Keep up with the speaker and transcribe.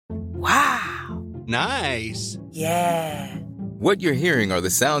Nice. Yeah. What you're hearing are the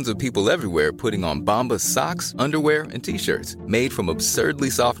sounds of people everywhere putting on Bombas socks, underwear, and T-shirts made from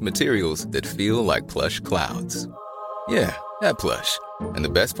absurdly soft materials that feel like plush clouds. Yeah, that plush. And the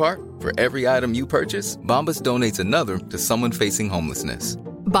best part? For every item you purchase, Bombas donates another to someone facing homelessness.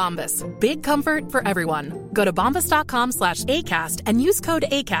 Bombas. Big comfort for everyone. Go to bombas.com/ACAST and use code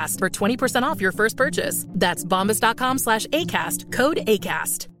ACAST for 20% off your first purchase. That's bombas.com/ACAST. Code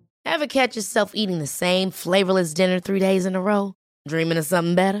ACAST. Ever catch yourself eating the same flavorless dinner 3 days in a row? Dreaming of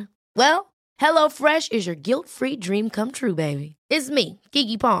something better? Well, HelloFresh is your guilt-free dream come true, baby. It's me,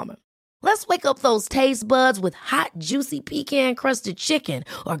 Keke Palmer. Let's wake up those taste buds with hot, juicy pecan-crusted chicken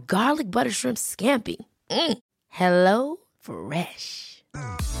or garlic butter shrimp scampi. Hello Fresh.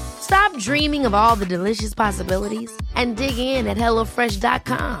 Stop dreaming of all the delicious possibilities and dig in at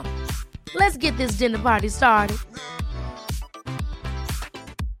HelloFresh.com. Let's get this dinner party started.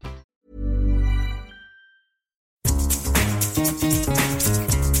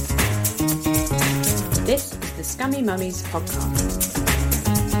 This is the Scummy Mummies podcast.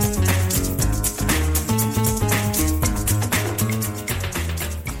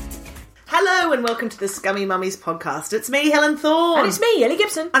 Hello and welcome to the Scummy Mummies podcast. It's me, Helen Thorne. And it's me, Ellie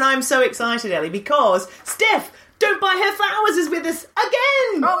Gibson. And I'm so excited, Ellie, because Steph, Don't Buy Her Flowers is with us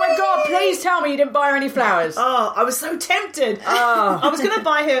again. Oh my God, please tell me you didn't buy her any flowers. Oh, I was so tempted. Oh. I was going to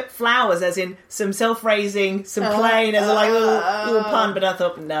buy her flowers, as in some self-raising, some plain, as a little pun, but I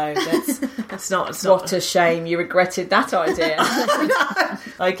thought, no, that's not. What a shame you regretted that idea.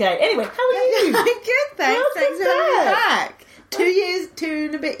 Okay, anyway, how are you? I'm good, thanks. Thanks for having me back. 2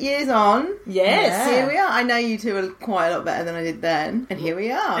 and a bit years on. Yes. Here we are. I know you two are quite a lot better than I did then. And here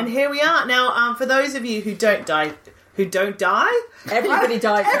we are. Now, for those of you who don't die... Everybody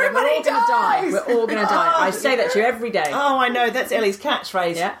dies. Everybody We're all going to die. We're all going to die. I say that to you every day. Oh, I know. That's Ellie's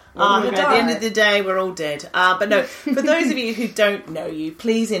catchphrase. Yeah. At the end of the day, we're all dead. But no, for those of you who don't know you,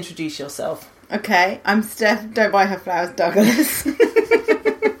 please introduce yourself. Okay, I'm Steph, Don't Buy Her Flowers, Douglas.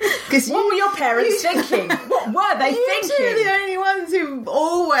 What were your parents thinking? What were they thinking? You two are the only ones who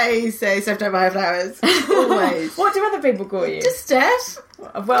always say Steph, Don't Buy Her Flowers. Always. What do other people call you? Just Steph.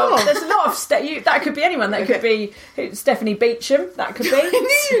 Well, there's a lot of that could be anyone. That could be Stephanie Beecham. That could be. I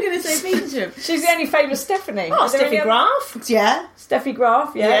knew you were going to say Beecham. She's the only famous Stephanie. Oh, Steffi Graf. Yeah. Steffi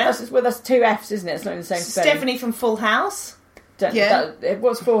Graf. Yeah. That's two F's, isn't it? It's not in the same spelling. Stephanie from Full House.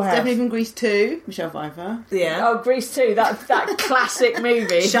 What's Full House? Stephanie from Grease 2, Michelle Pfeiffer. Yeah. Oh, Grease 2, that classic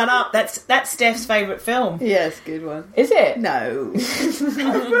movie. Shut up. That's Steph's favourite film. Yes, good one. Is it? No.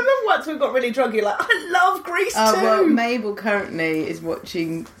 I remember once we got really drunk, you're like, I love Grease 2. Well, Mabel currently is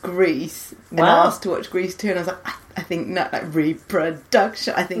watching Grease and asked to watch Grease 2, and I was like, I think not, like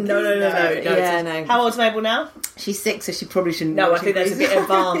reproduction. I think No. No. How old's Mabel now? She's 6, so she probably shouldn't. No, I think that's a bit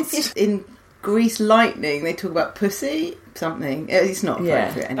advanced. In Grease Lightning, they talk about pussy. Something. It's not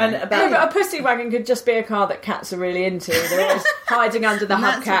appropriate anyway. But a pussy wagon could just be a car that cats are really into. They're always hiding under the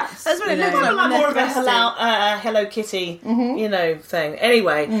hubcaps. That's what it looks like more of a Hello Kitty, thing.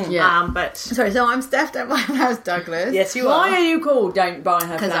 Anyway, but... Sorry, so I'm Steph, Don't Buy Her Flowers, Douglas. Yes, you are. Why are you called Don't Buy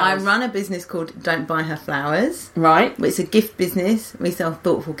Her Flowers? Because I run a business called Don't Buy Her Flowers. Right. It's a gift business. We sell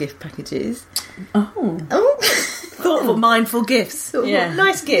thoughtful gift packages. Oh. Thoughtful, mindful gifts. Yeah.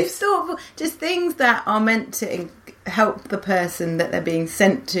 Nice gifts. Thoughtful, just things that are meant to help the person that they're being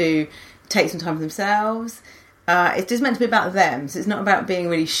sent to take some time for themselves. It's just meant to be about them, so it's not about being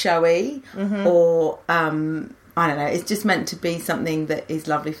really showy or I don't know, it's just meant to be something that is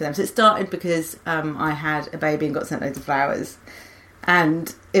lovely for them. So it started because I had a baby and got sent loads of flowers,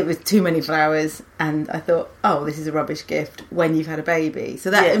 and it was too many flowers, and I thought, oh, this is a rubbish gift when you've had a baby.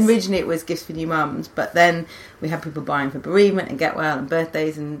 So that originally it was gifts for new mums, but then we had people buying for bereavement and get well and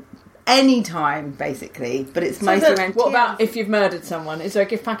birthdays and any time, basically, but it's mostly around... What about if you've murdered someone? Is there a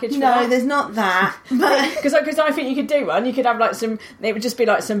gift package for that? No, there's not that. Because I think you could do one. You could have like some... It would just be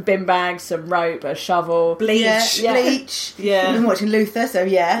like some bin bags, some rope, a shovel... Bleach. Bleach. Yeah. I've been watching Luther, so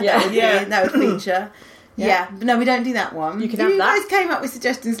that would feature. Yeah, but no, we don't do that one. You can have that. You guys came up with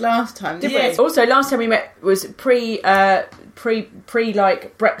suggestions last time, didn't we? Also, last time we met was pre like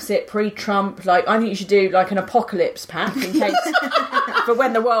Brexit, pre-Trump. Like, I think you should do like an apocalypse pack in case for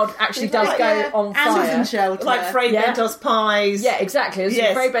when the world actually does go on fire. Shelter. Like Frey Bentos pies. Yeah, exactly.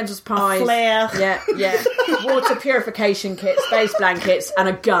 There's Frey Bentos pies. A flare. Yeah. Water purification kit, space blankets, and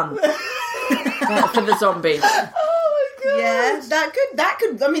a gun for the zombies. Yeah, that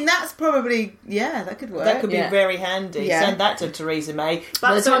could. I mean, that's probably that could work. That could be very handy. Yeah. Send that to Theresa May. But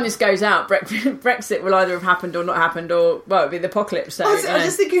by the time this goes out, Brexit will either have happened or not happened, or it'll be the apocalypse. So, I was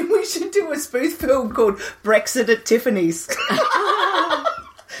just thinking we should do a spoof film called Brexit at Tiffany's.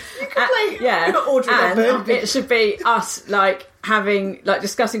 You could play Really? Yeah. We've got Audrey and Hepburn. it should be us,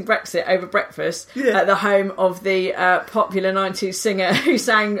 discussing Brexit over breakfast at the home of the popular 90s singer who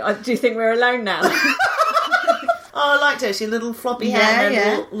sang Do You Think We're Alone Now? Oh, I liked her. She had little floppy hair and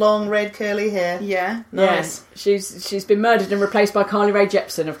little long red curly hair. Yeah. Nice. Yes. She's been murdered and replaced by Carly Rae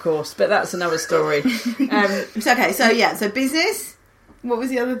Jepsen, of course, but that's another story. So business. What was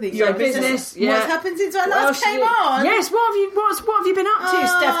the other thing? Your business. Yeah. What's happened since I last came on? Yes. What have you been up to,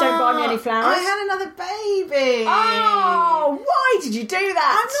 Steph? Don't buy me any flowers. I had another baby. Oh, why did you do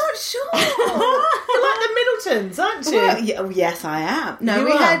that? I'm not sure. You're like the Middletons, aren't you? Well, yes, I am. No,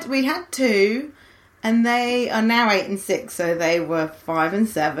 we had two, and they are now 8 and 6, so they were 5 and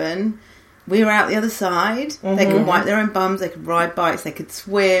 7. We were out the other side. Mm-hmm. They could wipe their own bums. They could ride bikes. They could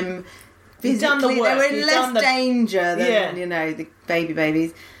swim. Physically, they were in less danger than the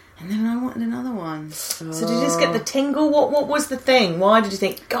babies. And then I wanted another one. So did you just get the tingle? What was the thing? Why did you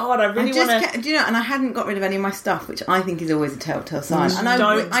think, God, I really want to... and I hadn't got rid of any of my stuff, which I think is always a telltale sign. And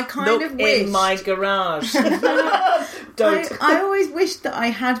I kind look of wished... in my garage. Don't. I always wished that I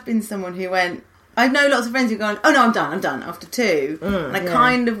had been someone who went... I know lots of friends who go, oh no, I'm done after 2. And I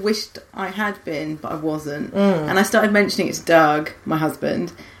kind of wished I had been, but I wasn't. And I started mentioning it to Doug, my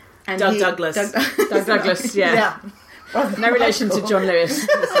husband. And Doug Douglas. Doug Douglas, yeah. No relation to John Lewis.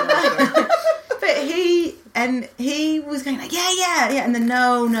 But he was going like, yeah, and then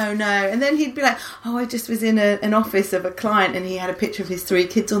no. And then he'd be like, oh, I just was in an office of a client and he had a picture of his 3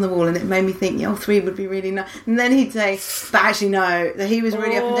 kids on the wall and it made me think, 3 would be really nice. And then he'd say, but actually no, that he was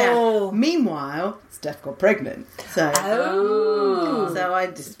really up and down. Meanwhile, Steph got pregnant. So I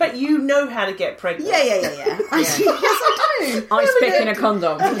just... But you know how to get pregnant. Yeah. Yes, I do. Ice pick in a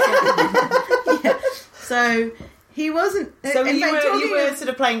condom. Yeah. So... He wasn't... So you were sort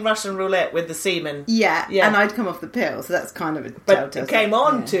of playing Russian roulette with the semen. Yeah, and I'd come off the pill, so that's kind of a But it came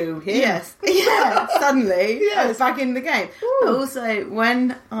on to him. Yes, suddenly I was back in the game. But also,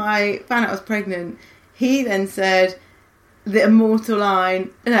 when I found out I was pregnant, he then said the immortal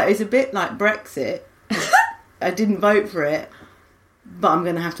line, it's a bit like Brexit. I didn't vote for it, but I'm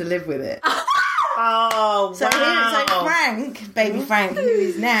going to have to live with it. Oh, so wow. So Frank, baby Frank, who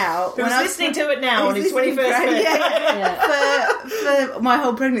is now... Who's listening to it now on his 21st birthday. For my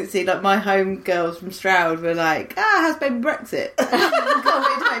whole pregnancy, like my home girls from Stroud were like, how's baby Brexit? Can't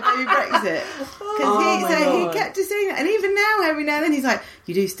wait to make baby Brexit. Because he kept just saying that. And even now, every now and then, he's like,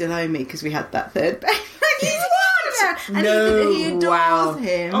 you do still owe me because we had that third baby. And he adores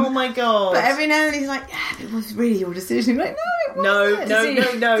him. Oh my God. But every now and then he's like, it was really your decision. Like, no, it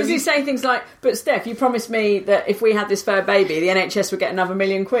wasn't. No. Does he say things like, but Steph, you promised me that if we had this third baby, the NHS would get another £1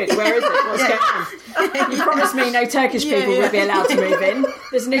 million. Where is it? What's going on? You promised me no Turkish people would be allowed to move in.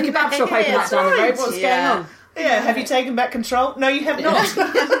 There's a new kebab shop open up down the road. What's going on? Yeah, have you taken back control? No, you have not.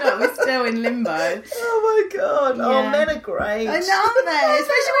 No, we're still in limbo. Oh my God. Yeah. Oh, men are great. I know they,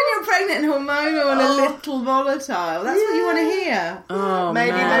 especially when you're pregnant and hormonal and a little volatile. That's what you want to hear. Oh,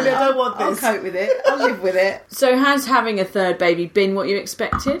 maybe I don't want this. I'll cope with it. I'll live with it. So has having a third baby been what you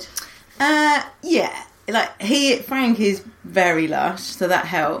expected? Yeah. Like Frank is very lush, so that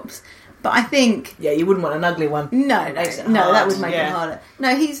helps. But I think... Yeah, you wouldn't want an ugly one. No, that would make it harder.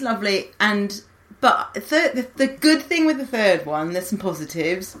 No, he's lovely But the good thing with the third one, there's some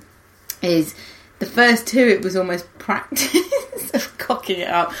positives, is the first 2, it was almost practice of cocking it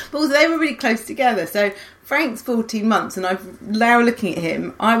up. But also they were really close together. So Frank's 14 months, and now looking at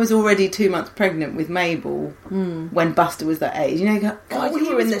him, I was already 2 months pregnant with Mabel when Buster was that age. You go, God,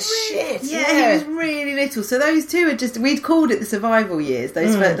 you were in the shit. Yeah, he was really little. So those 2 are just, we'd called it the survival years.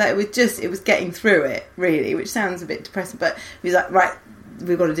 It was getting through it, really, which sounds a bit depressing. But he was like, right,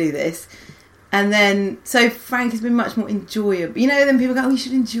 we've got to do this. And then, so Frank has been much more enjoyable. Then people go, you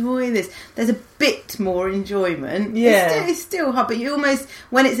should enjoy this. There's a bit more enjoyment. Yeah. It's still hard, but you almost,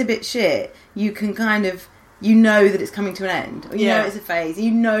 when it's a bit shit, you can kind of, you know that it's coming to an end. Or you know it's a phase. You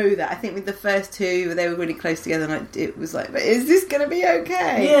know that. I think with the first 2, they were really close together, and it was like, but is this going to be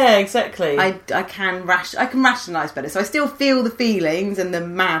okay? Yeah, exactly. I can rationalise better. So I still feel the feelings and the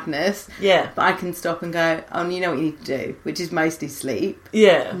madness. Yeah. But I can stop and go, you know what you need to do, which is mostly sleep.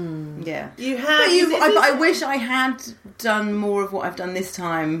 Yeah. Yeah. You have... But I wish I had done more of what I've done this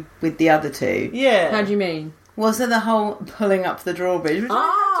time with the other 2. Yeah. How do you mean? Well, so the whole pulling up the drawbridge.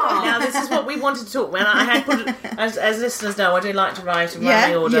 Now this is what we wanted to talk. When I had put it, as listeners know, I do like to write and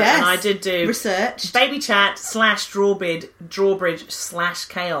run the order, and I did do research, baby chat /drawbridge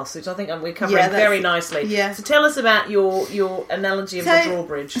 /chaos, which I think we're covering very nicely. Yeah. So tell us about your analogy of the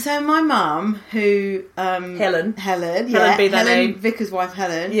drawbridge. So my mum, who Helen, be that name, Vicar's wife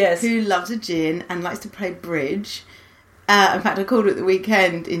Helen, yes, who loves a gin and likes to play bridge. In fact, I called her at the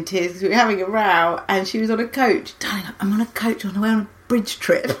weekend in tears because we were having a row, and she was on a coach. Darling, I'm on a coach on the way on a bridge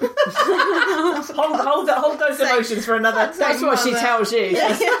trip. hold those emotions for another. That's what she tells you.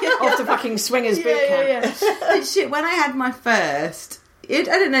 Off to fucking swingers boot camp. But shit, when I had my first, I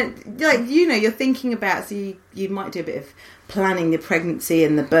don't know, like, you're thinking about, so you might do a bit of planning the pregnancy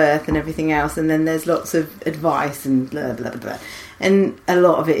and the birth and everything else, and then there's lots of advice and blah blah blah blah, and a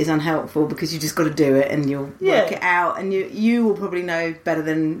lot of it is unhelpful because you just got to do it and you'll work it out, and you will probably know better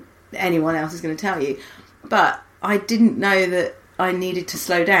than anyone else is going to tell you. But I didn't know that I needed to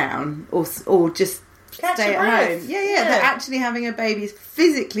slow down or just stay at home. Yeah. That actually having a baby is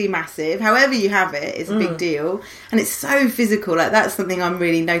physically massive. However you have it, it's a big deal, and it's so physical. Like, that's something I'm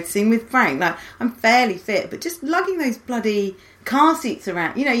really noticing with Frank. Like, I'm fairly fit, but just lugging those bloody car seats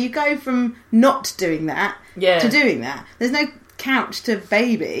around. You go from not doing that to doing that. There's no couch to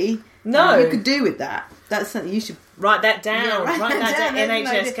baby. No, you could do with that. That's something you should write that down. Yeah, write that down.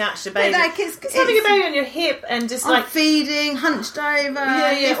 NHS couch to baby. Like, it's having a baby on your hip and just like feeding, hunched over,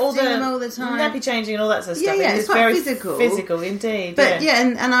 all the time, nappy changing and all that sort of stuff. Yeah, it's quite very physical indeed. But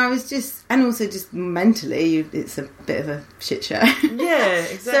and I was just, and also just mentally, it's a bit of a shit show. Yeah,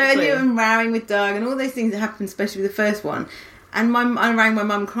 exactly. So I knew I'm rowing with Doug and all those things that happened, especially with the first one. And I rang my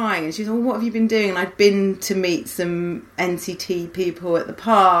mum crying, and she was, "Oh, what have you been doing?" And I'd been to meet some NCT people at the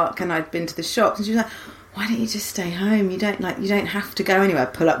park, and I'd been to the shops, and she was like, "Why don't you just stay home? You don't have to go anywhere.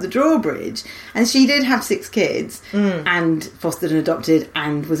 Pull up the drawbridge." And she did have 6 kids, and fostered and adopted,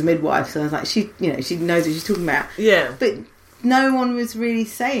 and was a midwife. So I was like, she knows what she's talking about. Yeah. But no one was really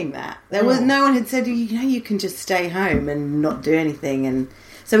saying that. There was no one had said, you can just stay home and not do anything. And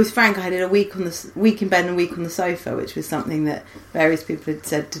so with Frank, I did a week in bed and a week on the sofa, which was something that various people had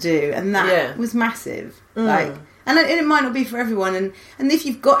said to do, and that was massive. Like. And it might not be for everyone, and if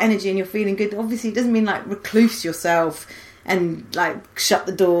you've got energy and you're feeling good, obviously it doesn't mean like recluse yourself and like shut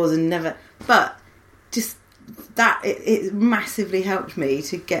the doors and never. But just that it massively helped me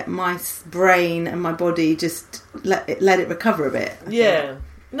to get my brain and my body just let it recover a bit. Yeah.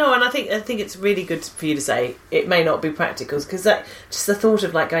 No, and I think it's really good for you to say it may not be practical, because that just the thought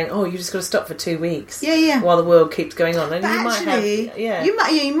of like going, you just got to stop for 2 weeks, while the world keeps going on, and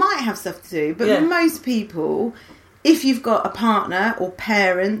you might have stuff to do, but for most people, if you've got a partner or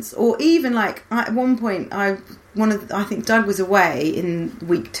parents, or even like at one point, I think Doug was away in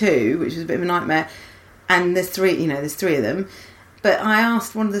week 2, which was a bit of a nightmare, and there's 3 of them. But I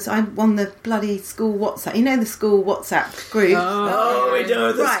asked I won the bloody school WhatsApp. The school WhatsApp group. Oh, we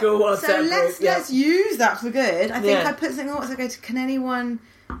know the school WhatsApp group. So let's use that for good. I think I put something on WhatsApp. I go to, can anyone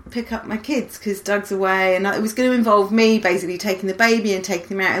pick up my kids because Doug's away, and it was going to involve me basically taking the baby and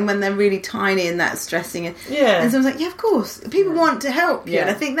taking them out, and when they're really tiny and that's stressing. And so I was like, of course, people want to help you,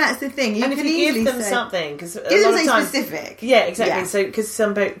 and I think that's the thing. You can give them something, because a lot of times, specific. Yeah, exactly. So because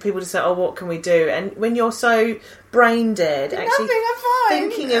some people just say, what can we do? And when you're so brain dead, actually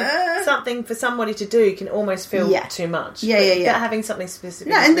thinking of something for somebody to do can almost feel too much. Yeah. Having something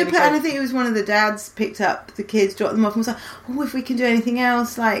specific. And I think it was one of the dads picked up the kids, dropped them off, and was like, if we can do anything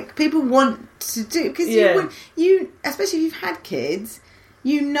else, like people want to do, because you especially if you've had kids,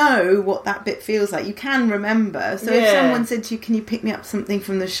 you know what that bit feels like. You can remember. So if someone said to you, "Can you pick me up something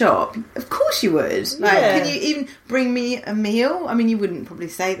from the shop?" Of course you would. Like, can you even bring me a meal? I mean, you wouldn't probably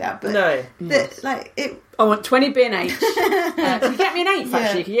say that, but I want 20 B&H. Can you get me an 8,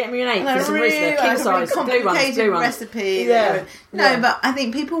 actually? Can you get me an 8 for some Rizzler? King size, blue ones. Recipe. But I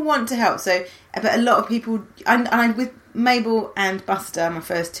think people want to help. So, but a lot of people, and with Mabel and Buster, my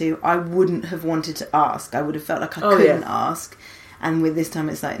first 2, I wouldn't have wanted to ask. I would have felt like I couldn't ask. And with this time,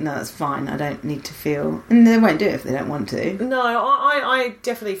 it's like, no, that's fine. I don't need to feel... And they won't do it if they don't want to. No, I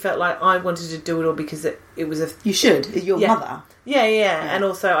definitely felt like I wanted to do it all because it was a... You should. Your mother. Yeah. And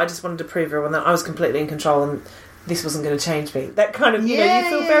also, I just wanted to prove everyone that I was completely in control and this wasn't going to change me. That kind of, you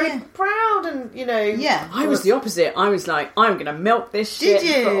feel very proud and, Yeah. I was the opposite. I was like, I'm going to milk this shit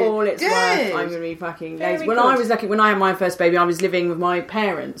for all it's worth. I'm going to be fucking lazy. When I had my first baby, I was living with my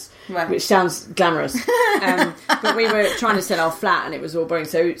parents, which sounds glamorous. But we were trying to sell our flat and it was all boring.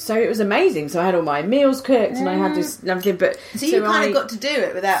 So it was amazing. So I had all my meals cooked and I had this lovely... So you kind of got to do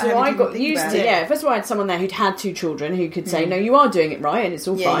it without having to think about it. So I got used to First of all, I had someone there who'd had 2 children who could say, no, you are doing it right and it's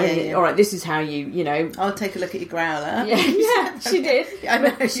all fine. Yeah. All right, this is how you I'll take a look at your growler. Yeah, she did. I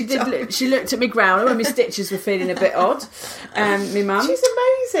know she did. She looked at me growler when my stitches were feeling a bit odd. My mum. She's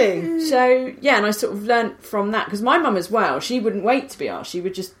amazing. So, and I sort of learnt from that, because my mum as well, she wouldn't wait to be asked. She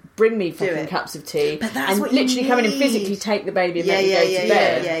would just bring me fucking cups of tea and literally come in and physically take the baby and let me go to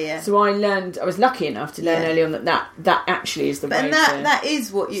bed. Yeah. So I was lucky enough to learn early on that actually is the way that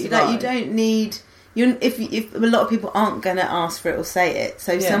is what you like. You don't need... if a lot of people aren't going to ask for it or say it,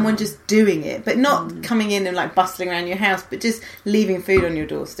 so someone just doing it, but not coming in and like bustling around your house, but just leaving food on your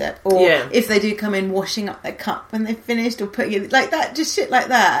doorstep, or if they do come in, washing up their cup when they've finished, or putting it like that, just shit like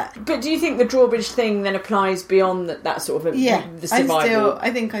that. But do you think the drawbridge thing then applies beyond that sort of the survival?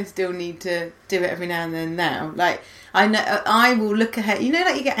 I think I still need to do it every now and then now. Like, I know I will look ahead. You know,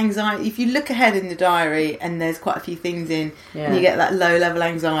 like you get anxiety if you look ahead in the diary and there's quite a few things in, and you get that low level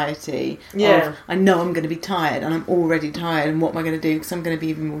anxiety. Of, I know I'm going to be tired, and I'm already tired. And what am I going to do? Because I'm going to be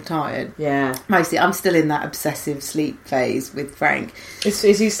even more tired. Yeah. Mostly, I'm still in that obsessive sleep phase with Frank. Is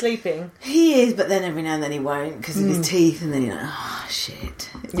he sleeping? He is, but then every now and then he won't because of his teeth, and then you're like, oh shit.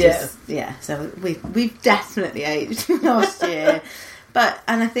 So we've definitely aged last year,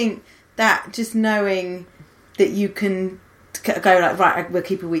 and I think that just knowing that you can go like, right, we'll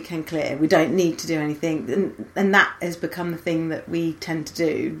keep a weekend clear, we don't need to do anything, and that has become the thing that we tend to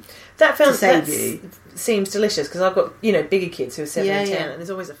do. That seems delicious, because I've got bigger kids who are 7 and 10, and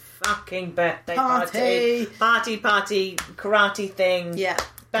there's always a fucking birthday party karate thing.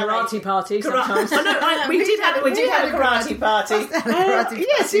 Karate party sometimes. We did have a karate party.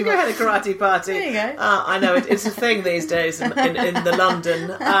 Yes, you had a karate party. There you go. I know it's a thing these days in the London.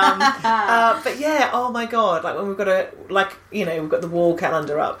 But yeah, oh my god! Like when we've got the wall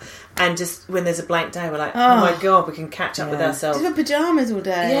calendar up, and just when there's a blank day, we're like, oh my god, we can catch up with ourselves. Just wear pyjamas all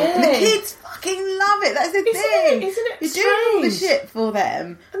day. Yeah. And the kids fucking love it. That's the thing. Isn't it? You're doing all the shit for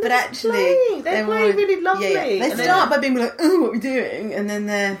them, and but actually they play really lovely. They start by being like, oh, what are we doing? And then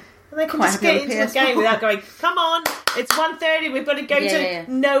they can just get into the game without going, come on, it's 1:30, we've got to go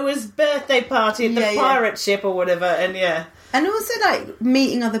to Noah's birthday party at the pirate ship or whatever, And also, like,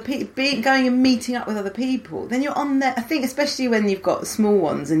 meeting other people, going and meeting up with other people. Then you're on there, I think, especially when you've got small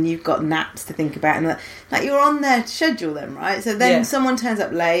ones and you've got naps to think about, and like you're on there to schedule them, right? So then someone turns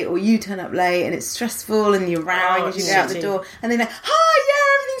up late, or you turn up late, and it's stressful, and you're rowing as you go out the door, and they're like,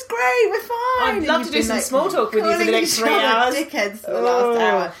 everything's great, we're fine. I'd love to do some small talk with you for the next 3 hours. Dickheads for the last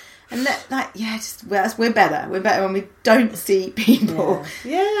hour. And we're better. We're better when we don't see people.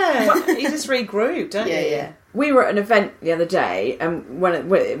 Yeah. You just regroup, don't you? Yeah. We were at an event the other day, and one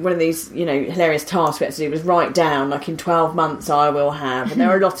of these, hilarious tasks we had to do was write down, like, in 12 months I will have. And there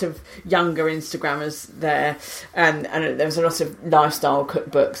are a lot of younger Instagrammers there, and there was a lot of lifestyle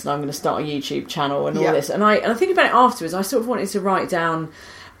cookbooks, and I'm going to start a YouTube channel and all this. And I think about it afterwards. I sort of wanted to write down,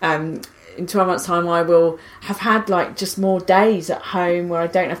 in 12 months' time, I will have had, like, just more days at home where I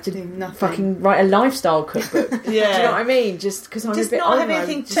don't have to fucking write a lifestyle cookbook. Do you know what I mean? Just because I'm a bit older. Just not have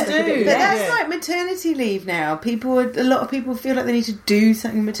anything to do. But that's like maternity leave now. A lot of people feel like they need to do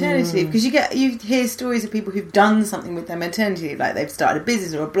something with maternity leave, because you hear stories of people who've done something with their maternity leave, like they've started a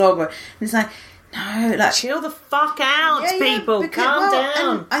business or a blog, and it's like, no, like, chill the fuck out, people. Calm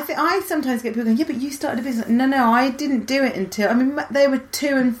down. I think I sometimes get people going, but you started a business. No, I didn't do it until, they were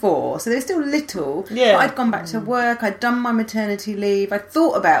 2 and 4, so they were still little. Yeah. But I'd gone back to work. I'd done my maternity leave. I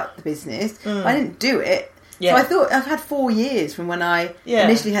thought about the business. But I didn't do it. Yeah. So I thought I've had 4 years from when I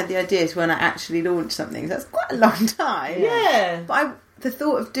initially had the idea to when I actually launched something. So that's quite a long time. Yeah. But the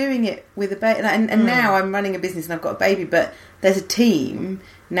thought of doing it with a baby, and now I'm running a business and I've got a baby, but there's a team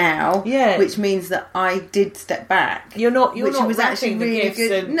now, which means that I did step back. You're not was actually really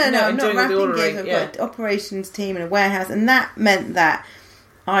good. No, I'm not wrapping gifts. I've got an operations team and a warehouse, and that meant that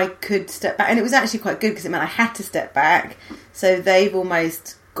I could step back, and it was actually quite good because it meant I had to step back. So they've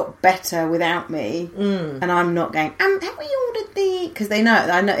almost got better without me, and I'm not going, have we ordered the, because I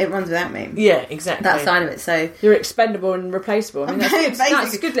know it runs without me. Yeah, exactly. That side of it. So you're expendable and replaceable.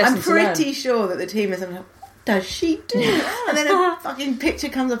 That's good. I'm pretty sure that the team is like, what does she do? And then a fucking picture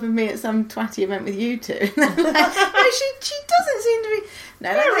comes up of me at some twatty event with you two. And I'm like, no, she doesn't seem to be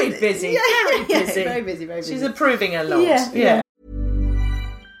very busy. Very busy. She's approving a lot. Yeah.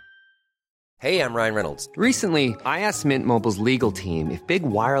 Hey, I'm Ryan Reynolds. Recently, I asked Mint Mobile's legal team if big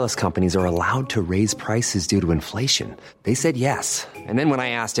wireless companies are allowed to raise prices due to inflation. They said yes. And then when I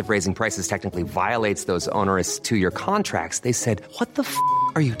asked if raising prices technically violates those onerous 2-year contracts, they said, what the f***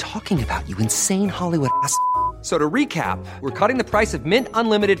 are you talking about, you insane Hollywood ass f- So to recap, we're cutting the price of Mint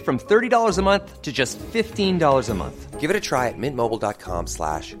Unlimited from $30 a month to just $15 a month. Give it a try at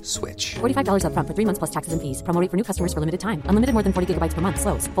mintmobile.com/switch. $45 up front for 3 months plus taxes and fees. Promo rate for new customers for limited time. Unlimited more than 40 gigabytes per month.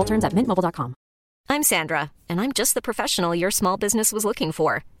 Slows full terms at mintmobile.com. I'm Sandra, and I'm just the professional your small business was looking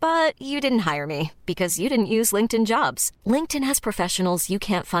for. But you didn't hire me because you didn't use LinkedIn Jobs. LinkedIn has professionals you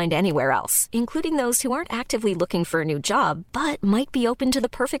can't find anywhere else, including those who aren't actively looking for a new job, but might be open to the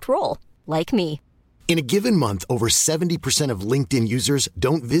perfect role, like me. In a given month, over 70% of LinkedIn users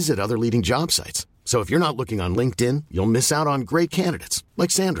don't visit other leading job sites. So if you're not looking on LinkedIn, you'll miss out on great candidates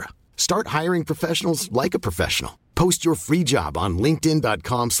like Sandra. Start hiring professionals like a professional. Post your free job on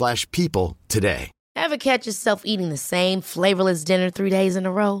linkedin.com/people today. Ever catch yourself eating the same flavorless dinner 3 days in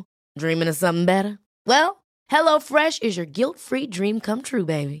a row? Dreaming of something better? Well, HelloFresh is your guilt-free dream come true,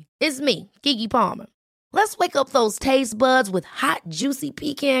 baby. It's me, Keke Palmer. Let's wake up those taste buds with hot, juicy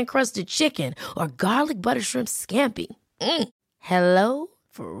pecan-crusted chicken or garlic butter shrimp scampi. Hello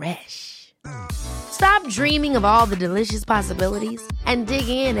Fresh. Stop dreaming of all the delicious possibilities and dig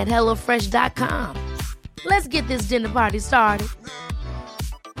in at HelloFresh.com. Let's get this dinner party started.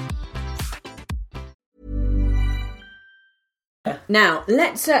 Now,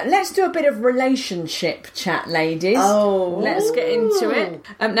 let's do a bit of relationship chat, ladies. Oh. Let's get into it.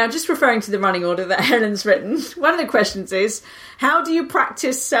 Now, just referring to the running order that Helen's written, one of the questions is, how do you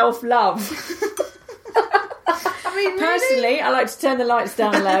practice self-love? I mean, personally, really? I like to turn the lights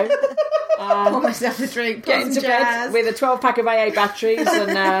down low. Pour myself a drink, get into bed with a 12-pack of AA batteries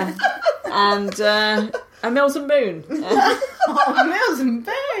and a Mills and Boon. Mills and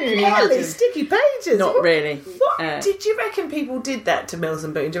Boon. Really? Sticky pages. Not really. What did you reckon people did that to Mills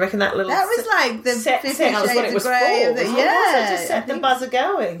and Boon? Do you reckon that little... That was like the 50 Shades of Grey. Yeah. Just set the buzzer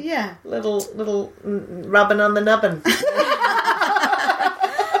going. Yeah. Little rubbing on the nubbin.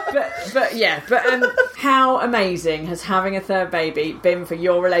 But how amazing has having a third baby been for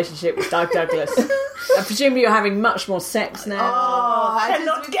your relationship with Doug Douglas? I presume you're having much more sex now. I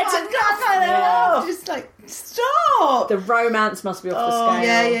cannot get enough. Just like, stop. The romance must be off the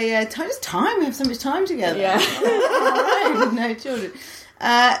scale. Yeah. Just time. We have so much time together. Yeah. With no children.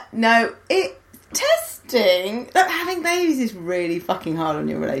 Testing. Look, having babies is really fucking hard on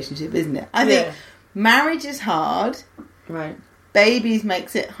your relationship, isn't it? I think marriage is hard. Right. Babies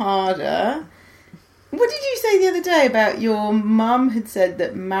makes it harder. What did you say the other day about your mum had said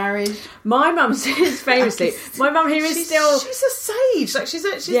that marriage... My mum says famously... My mum, who is still... She's a sage. Like she's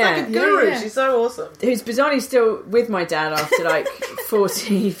like a guru. Yeah. She's so awesome. Who's bizarrely still with my dad after like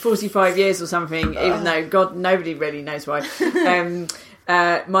 45 years or something, even though, God, nobody really knows why.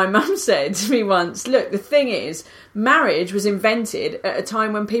 My mum said to me once, look, the thing is, marriage was invented at a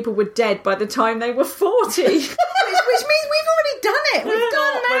time when people were dead by the time they were 40. Which means we've already done it. We've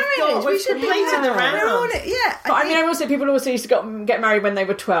done marriage. We should completed the round. But I mean, I will say people also used to get married when they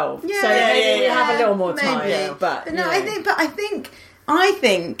were 12. Yeah, so maybe we have a little more time. Maybe. But no, I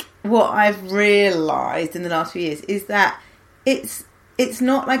think what I've realised in the last few years is that it's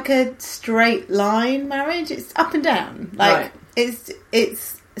not like a straight line marriage. It's up and down. Like it's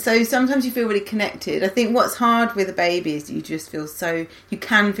so sometimes you feel really connected. I think what's hard with a baby is you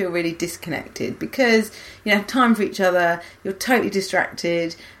can feel really disconnected because you have time for each other. You're totally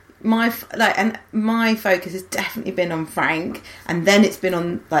distracted. My focus has definitely been on Frank, and then it's been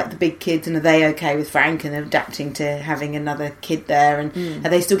on like the big kids, and are they okay with Frank and adapting to having another kid there, and are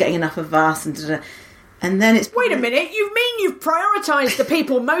they still getting enough of us, and then it's... Wait a minute, you mean you've prioritised the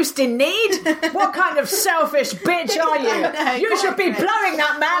people most in need? What kind of selfish bitch are you? No, you should be blowing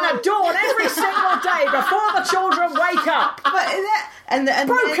that man at dawn every single day before the children wake up. And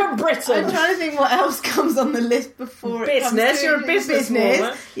Broken Britain. I'm trying to think what else comes on the list before business. It comes to You're a business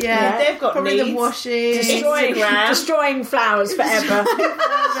woman. Yeah, they've got probably needs. The washing, destroying flowers forever,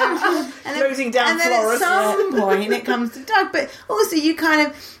 losing down and then florists. at some point it comes to Doug. But also,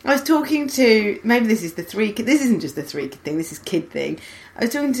 I was talking to, maybe this is the three. This isn't just the three kid thing. This is kid thing. I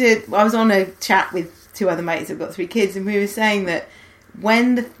was on a chat with two other mates who've got 3 kids, and we were saying that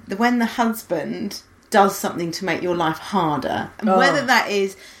when the husband does something to make your life harder, and whether that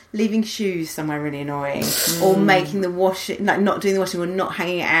is leaving shoes somewhere really annoying, or making the washing, like not doing the washing, or not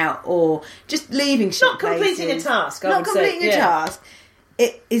hanging it out, or just leaving shit not completing places, a task. not completing a task.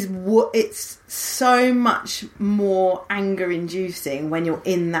 It's so much more anger inducing when you're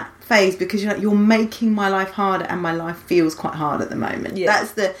in that phase, because you're making my life harder, and my life feels quite hard at the moment. Yeah.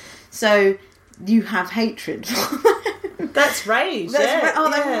 So you have hatred. That's rage. The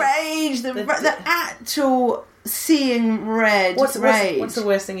rage, the actual seeing red. What's the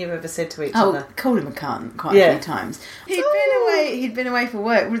worst thing you've ever said to each other? Called him a cunt quite a few times. He'd been away for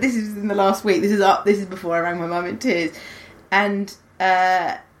work. Well, this is in the last week. This is before I rang my mum in tears. And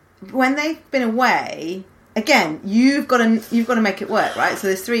when they've been away, again, you've got to make it work, right? So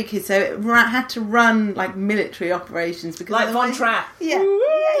there's 3 kids, so it had to run like military operations because like Von Trapp. Yeah.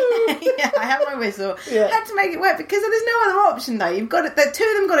 I have my whistle. Yeah. Had to make it work because there's no other option though. You've got to, 2 of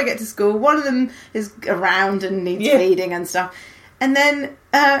them got to get to school. One of them is around and needs feeding and stuff. And then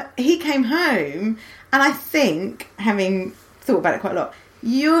he came home, and I think, having thought about it quite a lot,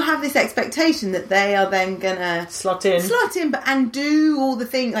 you have this expectation that they are then gonna slot in, and do all the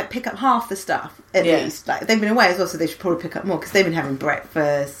things, like pick up half the stuff at least. Like they've been away as well, so they should probably pick up more because they've been having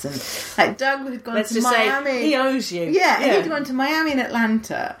breakfast. And like Doug had gone to Miami. He owes you. Yeah, he'd gone to Miami and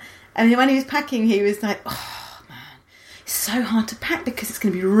Atlanta, and when he was packing, he was like, so hard to pack because it's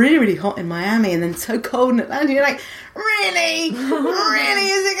going to be really, really hot in Miami and then so cold in Atlanta. You're like, really? Really?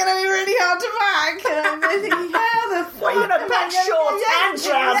 Is it going to be really hard to pack? And I'm thinking, how the fuck? Well, you're going to pack shorts and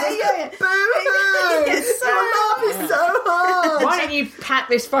trousers. It's so hard. It's so hard. Why don't you pack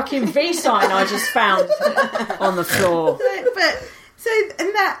this fucking V sign I just found on the floor?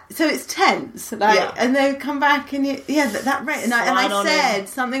 So it's tense, and they come back and that rate. And I said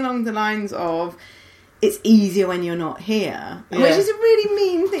something along the lines of, it's easier when you're not here, which is a really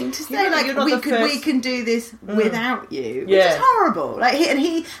mean thing to say. We can do this without you, which is horrible.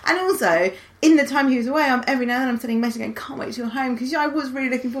 And also in the time he was away, every now and then I'm sending a message going, "Can't wait till you're home," because I was really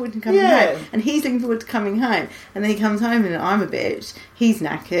looking forward to coming home, and he's looking forward to coming home. And then he comes home and I'm a bitch. He's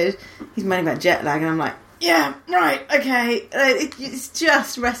knackered. He's moaning about jet lag, and I'm like, "Yeah, right, okay." It's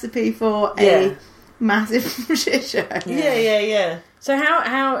just recipe for a massive shit show. Yeah. So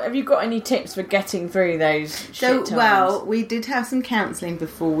how have you got any tips for getting through those shit times? Well, we did have some counselling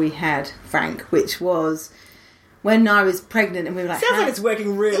before we had Frank, which was when I was pregnant and we were like... Sounds like it's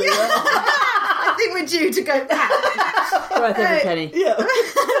working really well. I think we're due to go back. Worth every penny. Yeah. But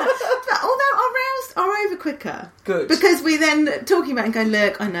although our rows are over quicker. Good. Because we then talking about it and going,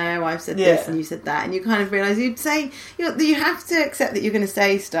 look, I know I've said this and you said that, and you kind of realise you have to accept that you're going to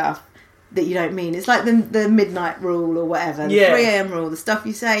say stuff that you don't mean. It's like the midnight rule or whatever, the 3 a.m. rule, the stuff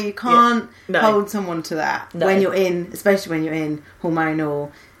you say, you can't hold someone to that when you're especially when you're in hormonal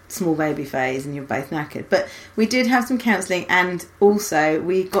small baby phase and you're both knackered. But we did have some counselling, and also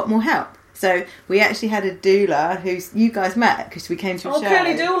we got more help. So we actually had a doula who you guys met because we came to a show.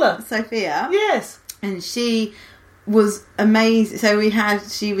 Curly doula. Sophia. Yes. And she was amazing. So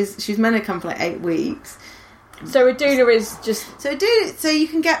she was meant to come for like 8 weeks. So a doula is just... So you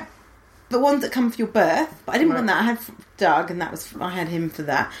can get the ones that come for your birth, but I didn't want that. I had Doug, and I had him for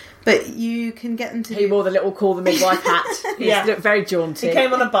that. But you can get them to... He wore the little call the midwife hat. He looked very jaunty. He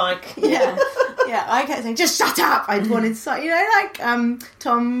came on a bike. Yeah. I kept saying, just shut up! I wanted like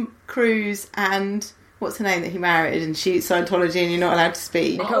Tom Cruise and... What's her name that he married? And she's Scientology and you're not allowed to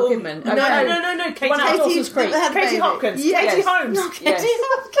speak. Nicole Kidman. No. Katie Hopkins. Yes. Katie Holmes. Not Katie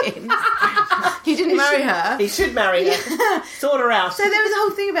Hopkins. He didn't marry her. He should marry her. Sort her out. So there was a whole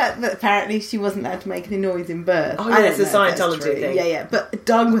thing about that apparently she wasn't allowed to make any noise in birth. Oh, yeah, it's a Scientology thing. Yeah. But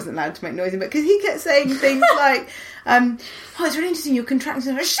Doug wasn't allowed to make noise in birth because he kept saying things like, it's really interesting, your contractions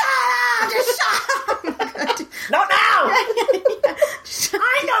are shut up! Just shut up! Not now!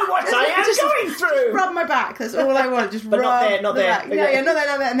 I know what I am going through! Just rub my back, that's all I want. Just but rub not there. Back. Yeah, not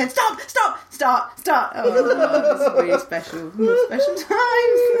there. And then stop! Oh, it's really special. More special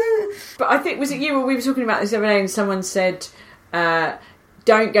times. But I think, was it you, we were talking about this the other day, and someone said,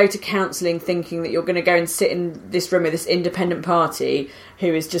 don't go to counselling thinking that you're going to go and sit in this room with this independent party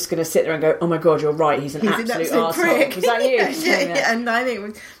who is just going to sit there and go, oh my god, you're right, he's an absolute arsehole. Was that you? Yeah, and I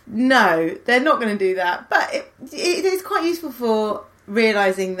think no, they're not going to do that. But it is quite useful for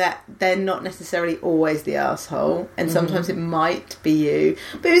realising that they're not necessarily always the arsehole, and sometimes it might be you.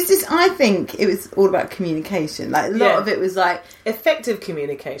 But it was just, I think it was all about communication. Like a lot of it was like effective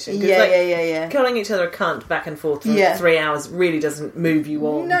communication. Yeah. Calling each other a cunt back and forth for 3 hours really doesn't move you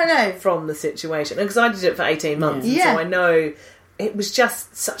on. No. From the situation. Because I did it for 18 months, and so I know it was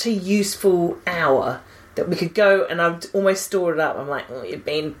just such a useful hour that we could go, and I'd almost store it up. I'm like, oh, you've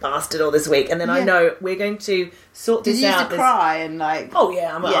been bastard all this week, and then I know we're going to sort this out. Did you used to cry and like? Oh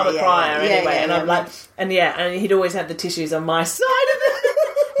yeah, I'm a crier anyway, and I'm like, and he'd always have the tissues on my side of it.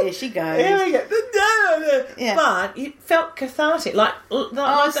 Here she goes. Here we go. But it felt cathartic, like the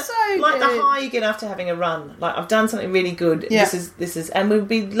high you get after having a run. Like I've done something really good. Yeah. This is, and would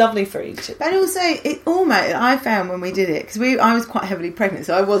be lovely for each other. But also, it almost I found when we did it because I was quite heavily pregnant,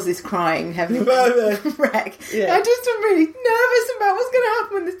 so I was this crying heavy wreck. Yeah. I just am really nervous about what's going to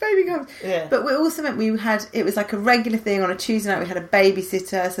happen when this baby comes. Yeah. But we also meant it was like a regular thing on a Tuesday night. We had a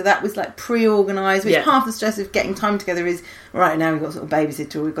babysitter, so that was like pre-organised. Which half the stress of getting time together is right now we've got sort of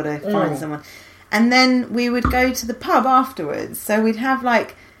babysitter. We've got to find someone. And then we would go to the pub afterwards. So we'd have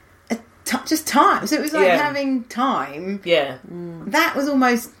like just time. So it was like having time. Yeah. That was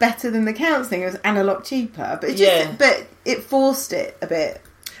almost better than the counselling. It was and a lot cheaper. But it just, but it forced it a bit.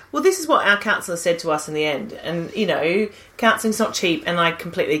 Well, this is what our counsellor said to us in the end. And, you know, counselling's not cheap, and I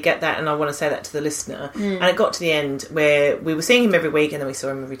completely get that, and I want to say that to the listener. And it got to the end where we were seeing him every week, and then we saw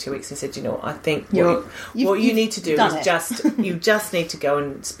him every 2 weeks, and he said, you know what, I think what you need to do is you just need to go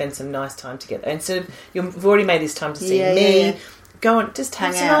and spend some nice time together. Instead of, you've already made this time to see me. Yeah. Go on, just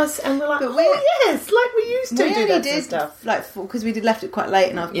hang out. Us, and we're like, yes, like we used to do that sort of stuff. Like, because we left it quite late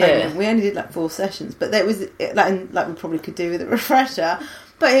in our program. We only did like 4 sessions, but that was like we probably could do with a refresher.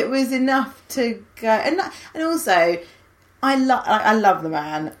 But it was enough to go, and also, I love the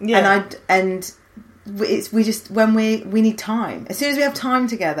man, and we just when we need time. As soon as we have time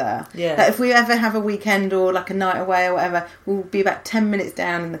together, like if we ever have a weekend or like a night away or whatever, we'll be about 10 minutes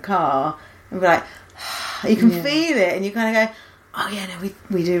down in the car, and we're like, you can feel it, and you kind of go, oh yeah, no,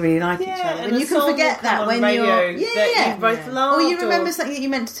 we do really like each other, and you can forget that when you're you both laughed, or you remember something that you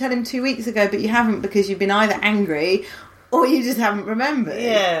meant to tell him 2 weeks ago, but you haven't because you've been either angry or you just haven't remembered.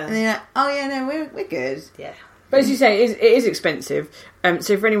 Yeah, and then you're like, oh yeah, no, we're good. Yeah. But as you say, it is expensive.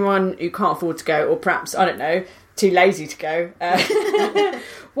 So for anyone who can't afford to go, or perhaps, I don't know, too lazy to go,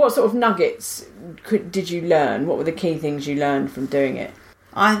 what sort of nuggets did you learn? What were the key things you learned from doing it?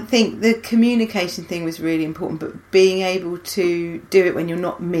 I think the communication thing was really important, but being able to do it when you're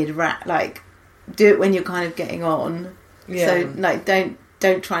not mid-rat, like, do it when you're kind of getting on. Yeah. So, like, don't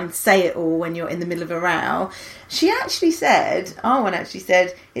try and say it all when you're in the middle of a row. Arwen actually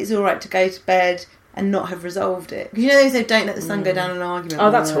said, it's all right to go to bed and not have resolved it. Because you know they say don't let the sun go down an argument.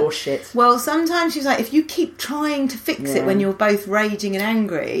 Oh, that's horseshit. Well, sometimes she's like, if you keep trying to fix it when you're both raging and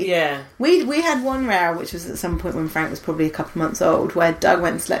angry. Yeah. We had one row, which was at some point when Frank was probably a couple of months old, where Doug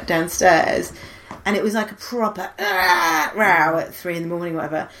went and slept downstairs, and it was like a proper row at 3 a.m,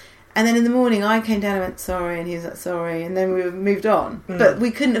 whatever. And then in the morning, I came down and went, sorry, and he was like, sorry, and then we moved on. But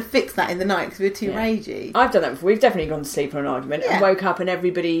we couldn't have fixed that in the night because we were too ragey. I've done that before. We've definitely gone to sleep on an argument and woke up and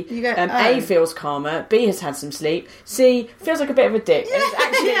everybody, A, feels calmer, B, has had some sleep, C, feels like a bit of a dick. Yeah. And it's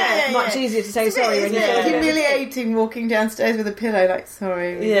actually much easier to say sorry when you feel humiliating walking downstairs with a pillow, like,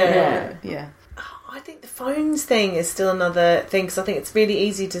 sorry. Yeah. I think the phones thing is still another thing, because I think it's really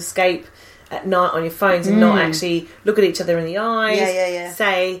easy to escape at night on your phones and not actually look at each other in the eyes,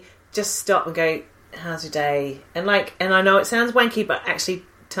 say... Just stop and go, how's your day? And I know it sounds wanky, but actually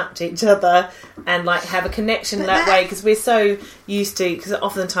touch each other and like have a connection that way, because we're so used to, because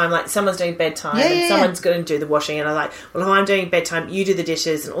often the time like someone's doing bedtime and someone's going to do the washing, and I'm like, well, if I'm doing bedtime, you do the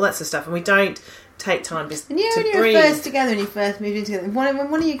dishes and all that sort of stuff, and we don't take time just to breathe. And when you were first together and you first moved in together, when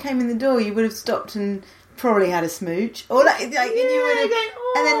one of you came in the door, you would have stopped and probably had a smooch, or and you would have,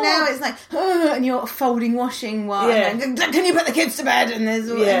 and then now it's like, and you're folding washing while, and then, can you put the kids to bed? And there's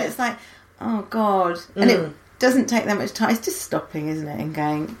all, and it's like, oh god, and it doesn't take that much time. It's just stopping, isn't it, and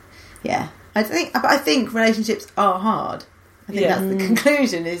going, I think relationships are hard. I think that's the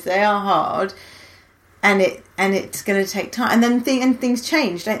conclusion, is they are hard, and it's going to take time, and then things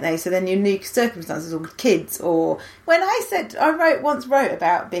change, don't they? So then your new circumstances, or kids, or when I once wrote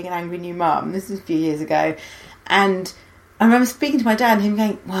about being an angry new mum. This was a few years ago, and I remember speaking to my dad and him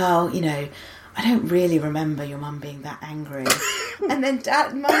going, well, you know, I don't really remember your mum being that angry. And then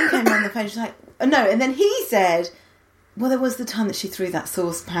mum came on the phone, she's like, no, and then he said, well, there was the time that she threw that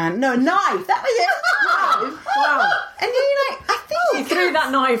saucepan. No, a knife. That was it. Knife. Wow. And you're like, I think you threw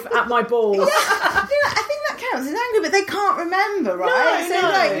that knife at my balls. Yeah, I think that counts as anger, but they can't remember, right? No,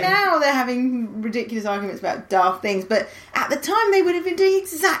 like now they're having ridiculous arguments about daft things, but at the time they would have been doing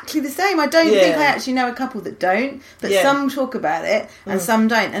exactly the same. I don't think I actually know a couple that don't, but some talk about it and some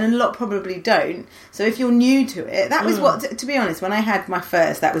don't, and a lot probably don't. So if you're new to it, that was what, to be honest, when I had my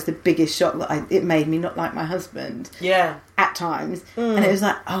first, that was the biggest shock, that it made me not like my husband. Yeah. At times. And it was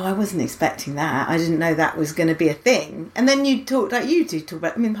like, oh, I wasn't expecting that. I didn't know that was going to be a thing. And then you talk, like you do talk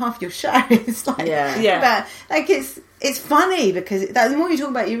about, I mean, half your show is like, about, like it's funny, because the more you talk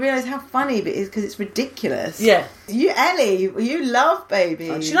about it, you realise how funny it is, because it's ridiculous. Yeah. Ellie, you love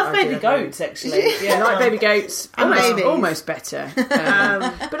baby. She loves baby goats, actually. Yeah, I like baby goats. Almost better. But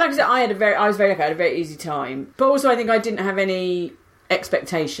like I said, I was very lucky. I had a very easy time. But also I think I didn't have any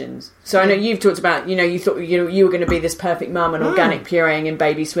expectations. So I know you've talked about, you know, you thought you were going to be this perfect mum and organic pureeing and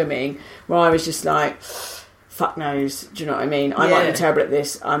baby swimming, where I was just like, fuck knows, do you know what I mean? I might be terrible at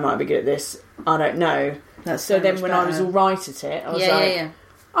this, I might be good at this, I don't know. That's so then when better. I was all right at it, I was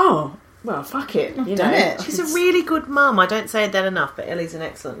oh, well, fuck it, you know. It. She's a really good mum. I don't say that enough, but Ellie's an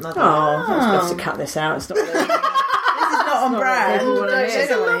excellent mother. I was supposed to cut this out. It's not really... This is not on brand. She's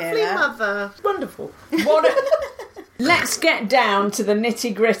a lovely mother. Wonderful. Let's get down to the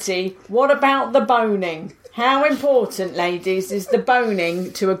nitty-gritty. What about the boning? How important, ladies, is the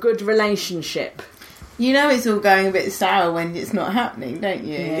boning to a good relationship? You know it's all going a bit sour when it's not happening, don't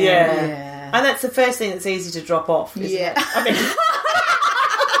you? Yeah. And that's the first thing that's easy to drop off, isn't it? I mean...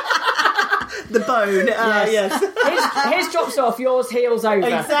 the bone. Yes. His drops off, yours heals over.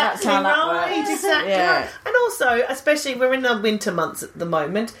 Exactly. That's how that works. Exactly right. And also, especially we're in the winter months at the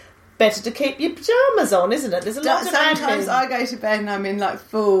moment, better to keep your pyjamas on, isn't it? There's a lot of sometimes I go to bed and I'm in like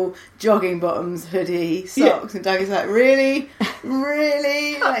full jogging bottoms, hoodie, socks, and Doug is like, really?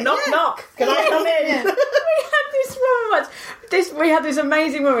 Like, knock. Can I come in? We had this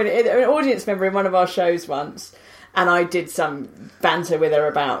amazing woman, an audience member in one of our shows once. And I did some banter with her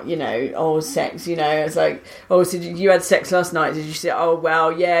about, sex, It's like, so you had sex last night? Did you say, oh,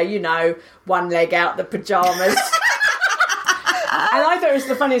 well, yeah, one leg out the pyjamas. And I thought it was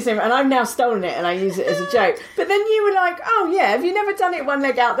the funniest thing, and I've now stolen it and I use it as a joke. But then you were like, oh, yeah, have you never done it one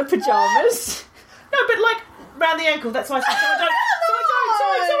leg out the pyjamas? No, but like, round the ankle, that's why I said, so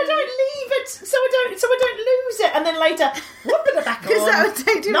I don't leave it, so I don't lose it, and then later, whoop it back on. Because that would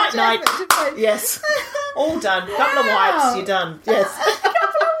take too much effort. Yes. All done. Couple of wipes, you're done. Yes. Couple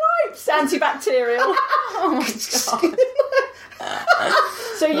of wipes. Antibacterial. Oh my God.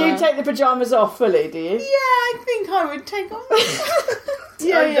 So you take the pyjamas off fully, do you? Yeah, I think I would take off.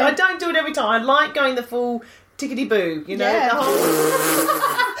 I don't do it every time. I like going the full tickety-boo, the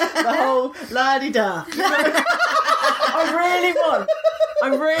whole la-di-da. I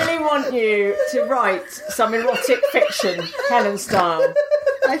really want you to write some erotic fiction, Helen style.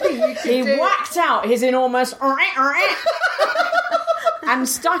 I think you could. He whacked out his enormous and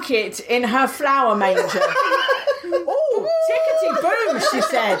stuck it in her flower manger. Oh, tickety-boo, she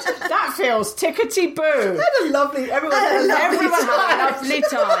said. That feels tickety-boo. Everyone had a lovely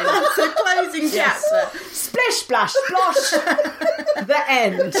time. That's a closing chapter. Splish, splash, splosh. The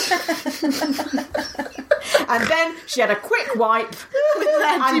end. And then she had a quick wipe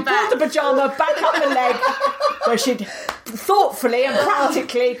and pulled the pyjama back up the leg where she'd thoughtfully and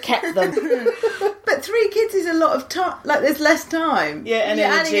practically kept them. But 3 kids is a lot of time. Like, there's less time. Yeah, and you're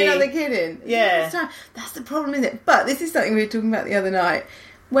energy. adding another kid in. Yeah. That's the problem, isn't it? But this is something we were talking about the other night.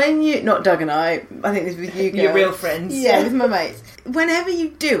 When you... Not Doug and I think this was with you girls. Your real friends. Yeah, with my mates. Whenever you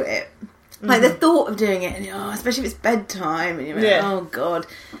do it, like the thought of doing it, and especially if it's bedtime, and you're like, oh, God...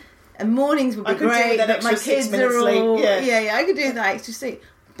 And mornings would be great, but my kids are all... Yeah, I could do that extra sleep.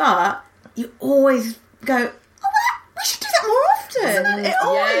 But you always go, we should do that more often. It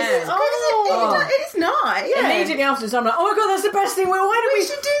always is. It's nice. Yeah. Immediately after, so I'm like, oh my God, that's the best thing. Well, why don't we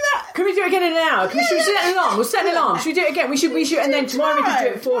should do that? Can we do it again in an hour? Should we set an alarm? We'll set an alarm. Should we do it again? We should, and then tomorrow we can do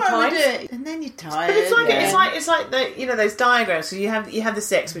it 4 times. And then you're tired. But it's like the those diagrams. So you have the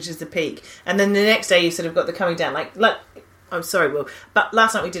sex, which is the peak, and then the next day you sort of got the coming down. Like I'm sorry, Will, but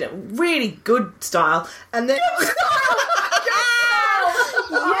last night we did it really good style, and then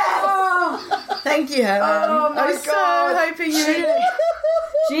thank you, Helen. Oh my I was God. so hoping you would.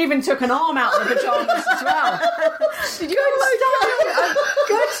 She even took an arm out of the pyjamas as well. Did you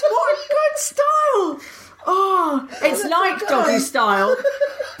good style? Oh, it's like doggy style,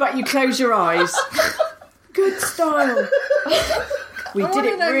 but you close your eyes. Good style. We did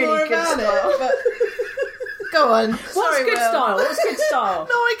it really good style. But go on. What's good style?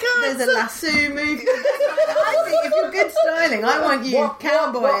 No, I can't. There's a lasso movie. I think if you're good styling, I want you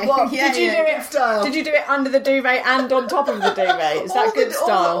cowboy. What? Yeah, did you do it style? Did you do it under the duvet and on top of the duvet? Is that good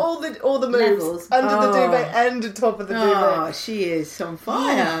style? All the moves levels. Under the duvet and on top of the duvet. Oh, she is on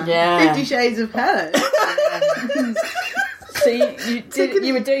fire. Yeah. 50 Shades of Helen. So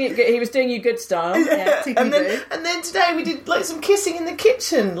you were doing it good. He was doing you good style. Yeah. And then today we did like some kissing in the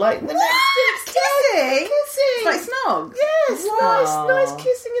kitchen, like the next kissing. It's like snog. Yes, nice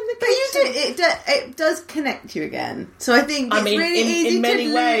kissing in the kitchen. But it does connect you again. So I think it's really easy in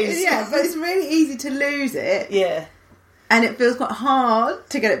many ways. Yeah, but it's really easy to lose it. Yeah. And it feels quite hard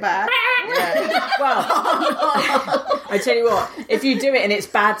to get it back. Yeah. Well, I tell you what, if you do it and it's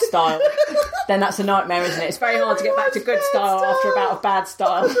bad style, then that's a nightmare, isn't it? It's very hard to get back to good style after a bout of bad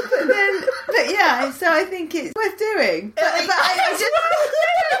style. But yeah, so I think it's worth doing. But I just...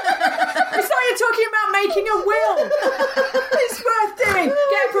 It's like you're talking about making a will. It's worth doing.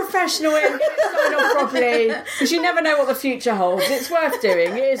 Get a professional in, get it signed off properly, because you never know what the future holds. It's worth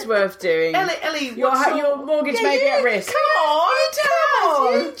doing. It is worth doing. Ellie, your mortgage may be at risk. Come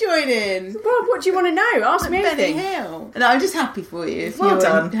on, you join in. Well, what do you want to know? Ask me anything. Hill. And I'm just happy for you if you're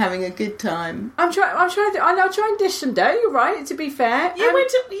having a good time. I'll try and dish some dough. You're right. To be fair, you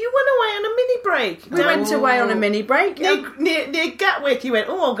went away on a mini break. We went away on a mini break near Gatwick. You went.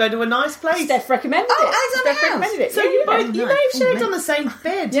 Oh, I'll go to a nice place. Steph recommended it. Steph recommended it. So you may have shared on the same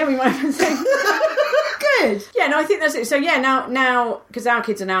bed. Yeah, we might have the same. good. Yeah, no, I think that's it. So yeah, now because our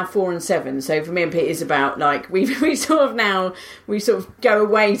kids are now 4 and 7, so for me and Pete it's about like we sort of go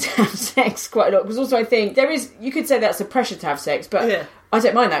away to have sex quite a lot, because also I think you could say that's a pressure to have sex, but I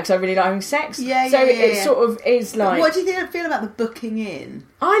don't mind that because I really like having sex. It sort of is like. What do you feel about the booking in?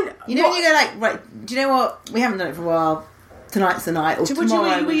 When you go like, right, do you know what, we haven't done it for a while, tonight's the night, or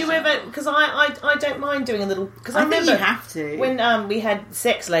tomorrow. Were you ever, because I don't mind doing a little, because I remember think you have to. When we had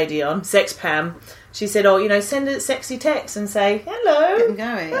Sex Lady on, Sex Pam, she said, send a sexy text and say, hello. Get them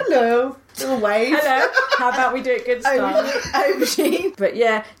going. Hello. Little wave. Hello. How about we do it good style? Aubergine. But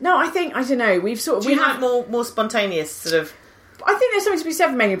yeah, no, I don't know, we've sort of... we have more spontaneous sort of... I think there's something to be said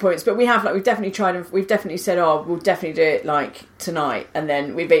for making points, but we've definitely tried, and we've definitely said, we'll definitely do it like tonight, and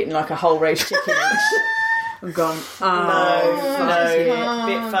then we've eaten like a whole roast chicken and gone, bit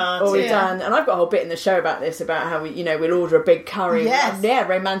far. All we've done, and I've got a whole bit in the show about this, about how we, we'll order a big curry. Yes.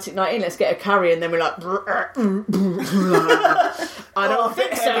 Romantic night in, let's get a curry, and then we're like, I don't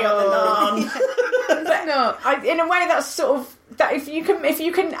think so. But no, in a way that's sort of, that if you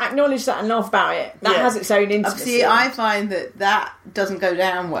can acknowledge that and laugh about it, that has its own intimacy. See, I find that doesn't go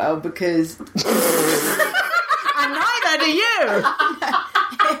down well because and neither do you.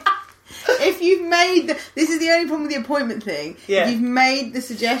 If you've made this is the only problem with the appointment thing. Yeah. If you've made the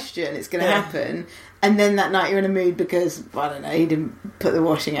suggestion, it's going to happen, and then that night you're in a mood because I don't know, you didn't put the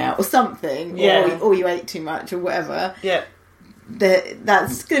washing out or something, or you ate too much or whatever. Yeah.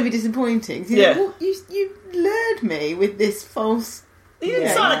 That's going to be disappointing. You lured me with this false. You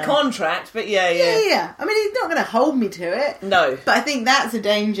didn't sign a contract, but yeah. I mean, he's not going to hold me to it. No. But I think that's a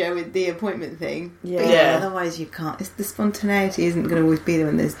danger with the appointment thing. Yeah. Otherwise, you can't. The spontaneity isn't going to always be there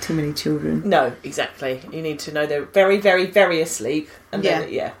when there's too many children. No, exactly. You need to know they're very, very, very asleep. And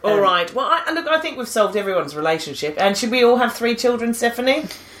then, All right. Well, I think we've solved everyone's relationship. And should we all have 3 children, Stephanie?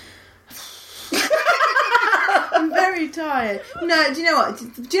 I'm very tired. No, do you know what? Do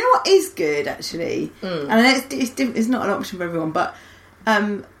you know what is good, actually? And I know it's not an option for everyone, but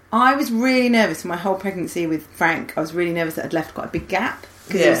I was really nervous for my whole pregnancy with Frank. I was really nervous that I'd left quite a big gap,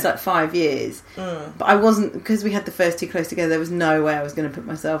 because it was like 5 years. But I wasn't, because we had the first 2 close together, there was no way I was going to put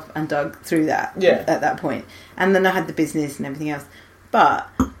myself and Doug through that at that point. And then I had the business and everything else. But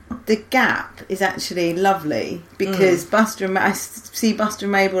the gap is actually lovely, because I see Buster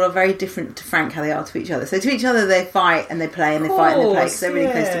and Mabel are very different to Frank, how they are to each other. So to each other they fight and they play and they fight and they play, because they're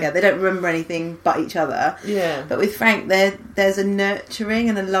really close together. They don't remember anything but each other. Yeah. But with Frank, there's a nurturing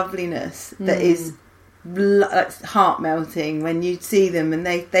and a loveliness that is heart melting when you see them, and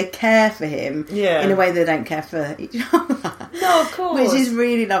they care for him in a way they don't care for each other. No, of course. Which is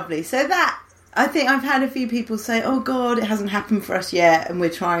really lovely. So that, I think I've had a few people say, oh God, it hasn't happened for us yet and we're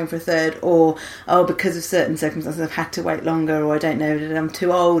trying for a third, or because of certain circumstances I've had to wait longer, or I don't know, I'm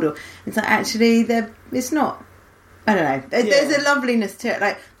too old, or it's like, actually it's not, I don't know, there's a loveliness to it,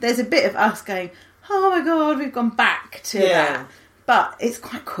 like there's a bit of us going, oh my God, we've gone back to that, but it's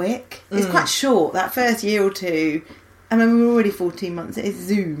quite quick, it's quite short, that first year or two, and then we're already 14 months, it's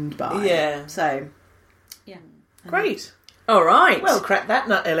zoomed by, so great. All right. Well, crack that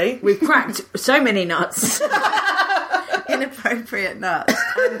nut, Ellie. We've cracked so many nuts. Inappropriate nuts.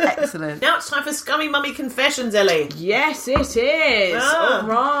 Excellent. Now it's time for Scummy Mummy Confessions, Ellie. Yes, it is. All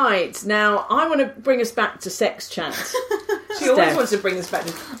right. Now, I want to bring us back to sex chat. She always wants to bring us back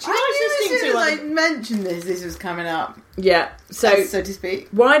to... I mentioned this was coming up. Yeah. So to speak.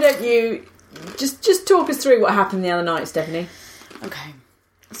 Why don't you just talk us through what happened the other night, Stephanie? Okay.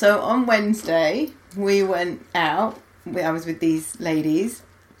 So on Wednesday, we went out. I was with these ladies,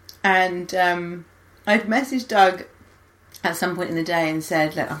 and I'd messaged Doug at some point in the day and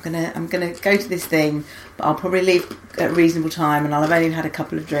said, look, I'm gonna go to this thing, but I'll probably leave at a reasonable time, and I'll have only had a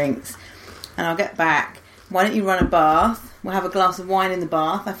couple of drinks, and I'll get back. Why don't you run a bath? We'll have a glass of wine in the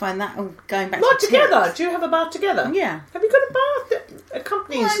bath. I find that going back. Not together. Tips. Do you have a bath together? Yeah. Have you got a bath that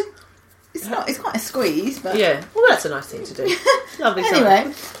accompanies? Well, it's quite a squeeze, but yeah. Well, that's a nice thing to do. Lovely time.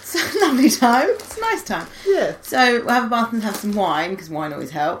 Anyway, so lovely time. It's a nice time. Yeah. So we'll have a bath and have some wine, because wine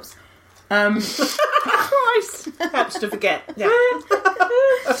always helps. Christ. Helps to forget. Yeah.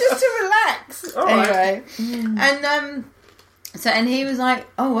 Just to relax. All anyway. Right. And he was like,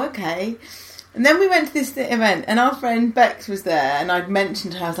 oh, okay. And then we went to this event, and our friend Bex was there, and I'd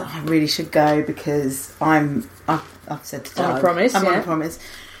mentioned to her, I was like, I really should go because I've said to Doug, on a promise. I'm on a promise.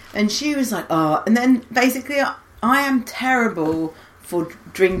 And she was like, oh. And then basically I am terrible for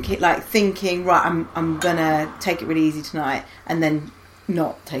drinking, like thinking, right, I'm going to take it really easy tonight, and then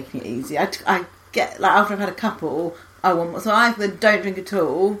not taking it easy. I get, like, after I've had a couple, I either don't drink at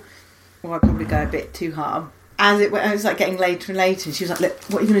all, or I probably go a bit too hard. As it was like getting later and later, and she was like, look,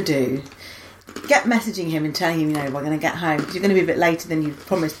 what are you going to do? get messaging him and telling him, you know, we're going to get home because you're going to be a bit later than you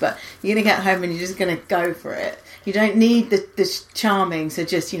promised, but you're going to get home and you're just going to go for it. You don't need the charming, so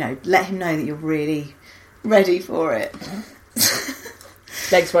just, you know, let him know that you're really ready for it.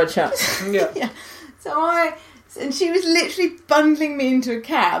 Legs wide shut. Yeah. And she was literally bundling me into a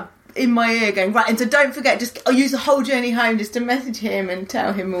cab in my ear going, right, and so don't forget, I'll use the whole journey home just to message him and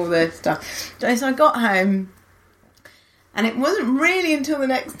tell him all the stuff. So I got home, and it wasn't really until the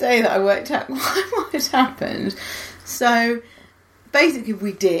next day that I worked out what had happened. So basically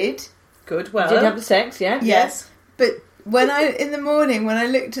we did. Good, well. You did have the sex, yeah? Yes. But in the morning, when I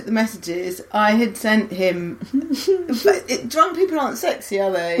looked at the messages, I had sent him... drunk people aren't sexy,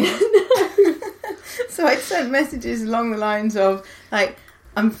 are they? No. So I'd sent messages along the lines of, like,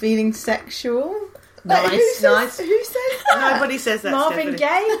 I'm feeling sexual. Nice, Who says that? Nobody says that, Marvin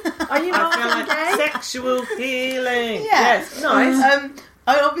Gaye? Are you Marvin Gaye? Sexual healing. Yeah. Yes, nice.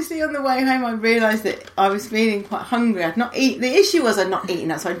 Obviously, on the way home, I realised that I was feeling quite hungry. I'd not eaten. The issue was I'd not eaten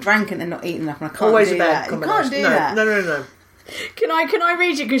enough, so I drank and then not eaten enough, and I can't Always do a bad that. combination. You can't do that. No. Can I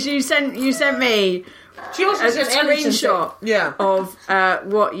read you? Because you sent me She also a sent screenshot of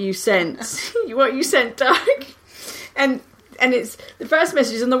what you sent. What you sent, Doug. And it's the first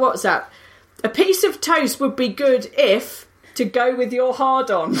message is on the WhatsApp. A piece of toast would be good if to go with your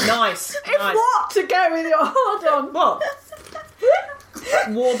hard-on. Nice. What? To go with your hard-on. What?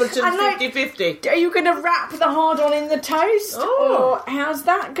 Warburton 50-50. Are you going to wrap the hard-on in the toast? Oh. Or how's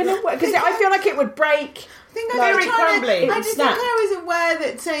that going to work? Because I feel like it would break. I think Very crumbly. I just think I was aware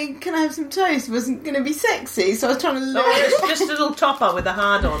that saying, can I have some toast, wasn't going to be sexy, so I was trying to learn. Just a little top-up with the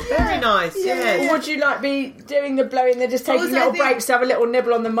hard-on. Very nice, yes. Or would you like be doing the blowing, they're just taking little breaks to have a little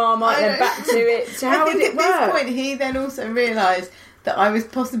nibble on the Marmite and then back to it? So how would it work? At this point, he then also realised that I was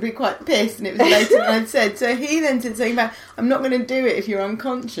possibly quite pissed, and it was later than I'd said. So he then said something about, I'm not going to do it if you're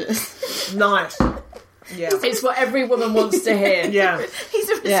unconscious. Nice. Yeah. It's what every woman wants to hear. Yeah. He's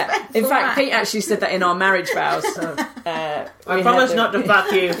a respectful In fact, man. Pete actually said that in our marriage vows. I promise not to fuck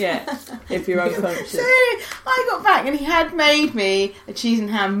you. Yeah, if you're unconscious. So I got back and he had made me a cheese and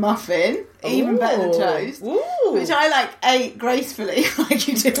ham muffin, even better than toast, which I ate gracefully, like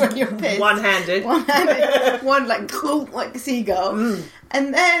you do when you're pissed. One-handed, one like a seagull.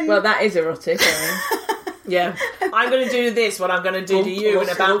 And then... Well, that is erotic, Yeah. I'm going to do this, what I'm going to do to you in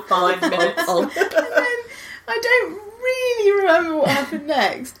about 5 minutes. And then I don't really remember what happened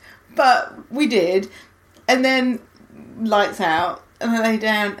next, but we did. And then lights out, and I lay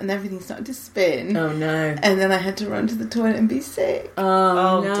down, and everything started to spin. Oh no! And then I had to run to the toilet and be sick.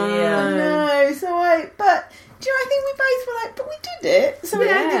 Oh no! Dear. No. So but do you know? I think we both were like, but we did it. So I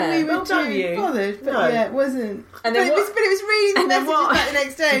don't think we were too bothered. But yeah, it wasn't. And then it was really the messages back the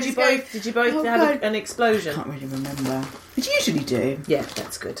next day. Did you both have an explosion? I can't really remember. But you usually do. Yeah,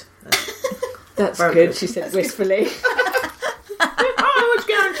 that's good. That's good. She said wistfully. I would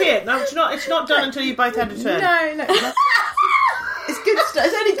guarantee it. No, it's not done until you both had a turn. No. It's good style.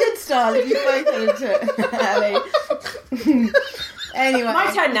 It's only good style if you both had a turn, Ali. Anyway.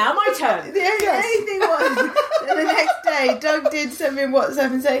 My turn now, my turn. The only thing was, the next day, Doug did send me a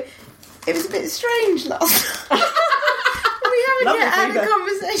WhatsApp and say, it was a bit strange last night. We haven't yet had a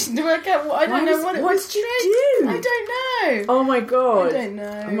conversation to work out what, I don't know what it was. What did you do? I don't know. Oh my God. I don't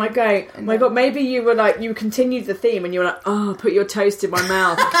know. Oh my God, maybe you were like, you continued the theme and you were like, oh, put your toast in my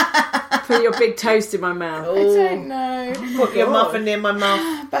mouth. Put your big toast in my mouth. I don't know. Put your muffin in my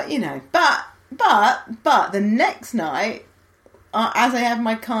mouth. But, you know, but the next night, as I had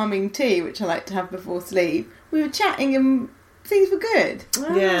my calming tea, which I like to have before sleep, we were chatting and things were good.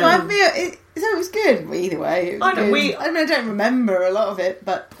 Yeah. So I feel so it was good. Either way, it was good. I don't remember a lot of it,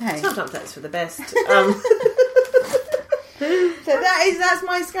 but hey, sometimes that's for the best. So that's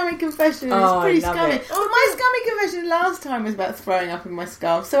my scummy confession. It's pretty scummy. But my scummy confession last time was about throwing up in my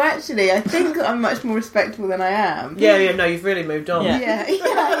scarf. So actually, I think I'm much more respectable than I am. Yeah. No, you've really moved on. Yeah.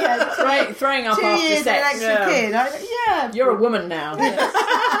 Throwing up 2 after years sex. And an extra kid. You're a woman now.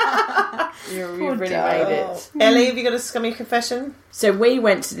 You've really made it. Ellie, have you got a scummy confession? So we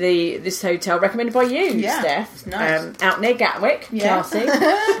went to this hotel recommended by you, Steph. Nice. Out near Gatwick, classy.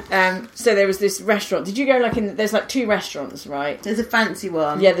 So there was this restaurant. Did you go there's like 2 restaurants, right? There's a fancy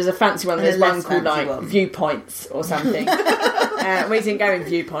one. Yeah, there's a fancy one. There's one called Viewpoints or something. We didn't go in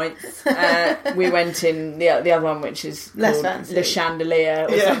Viewpoints. We went in the other one, which is less fancy, Le Chandelier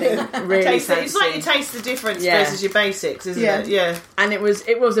or something really fancy. It's like you taste the difference versus your basics, isn't it? Yeah. And it was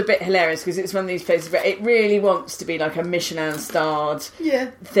a bit hilarious because it's one of these places where it really wants to be like a Michelin star yard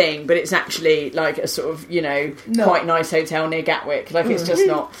thing, but it's actually like a sort of, quite nice hotel near Gatwick. Like it's just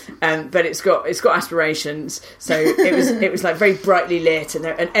not, but it's got aspirations. So it was like very brightly lit, and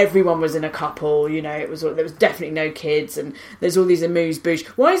everyone was in a couple. There was definitely no kids, and there's all these amuse-bouche.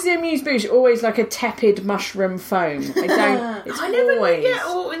 Why is the amuse-bouche always like a tepid mushroom foam? I never always.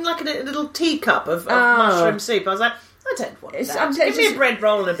 Or in like a little teacup of mushroom soup. I was like, I don't want that. Give me a bread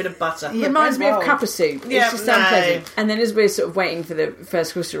roll and a bit of butter. It reminds me of cup of soup. It's just unpleasant. And then as we were sort of waiting for the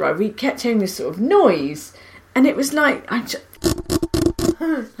first course to arrive, we kept hearing this sort of noise, and it was like like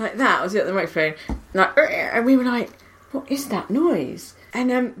that. I was at the microphone, and we were like, "What is that noise?"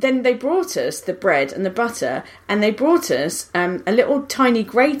 And then they brought us the bread and the butter, and they brought us a little tiny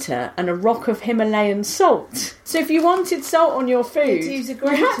grater and a rock of Himalayan salt. So if you wanted salt on your food, you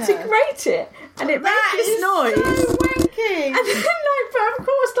had to grate it. And it made this noise. So wanky. And then, but of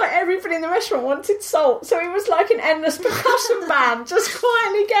course, everybody in the restaurant wanted salt, so it was like an endless percussion band just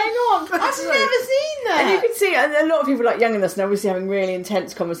quietly going on. I've never seen that. And you could see, and a lot of people younger than us, and obviously having really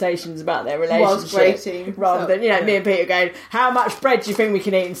intense conversations about their relationship, grating, rather than me and Peter going, "How much bread do you think we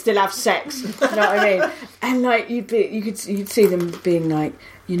can eat and still have sex?" You know what I mean? And you could see them being like,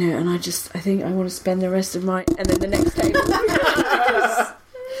 and I think I want to spend the rest of my, and then the next day.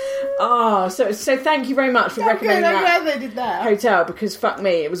 So thank you very much for recommending that. I'm glad they did that hotel, because fuck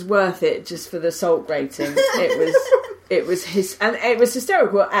me, it was worth it just for the salt grating. It was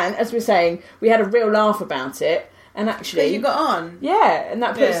hysterical, and as we're saying, we had a real laugh about it. And actually, you got on, and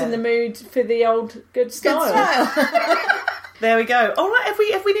that puts us in the mood for the old good style. There we go. All right,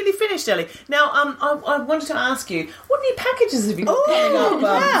 have we nearly finished, Ellie? Now, I wanted to ask you, what new packages have you got coming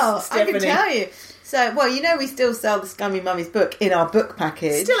up, Stephanie? I can tell you. So, we still sell the Scummy Mummies book in our book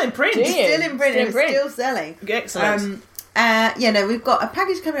package. Still in print. Still in print. Still selling. Excellent. We've got a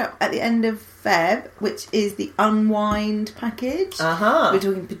package coming up at the end of Feb, which is the Unwind package. We're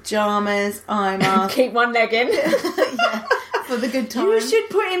talking pyjamas, eye mask. Keep one leg in. For the good time. You should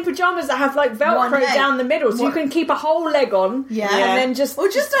put in pyjamas that have Velcro down the middle, so you can keep a whole leg on. Yeah. And then just a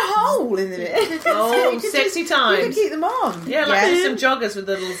hole in the middle. Sexy times. You can keep them on. Yeah, some joggers with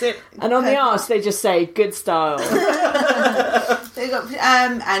a little zip. And on the arse they just say good style. They've got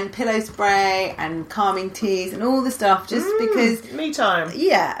and pillow spray and calming teas and all the stuff, just because me time.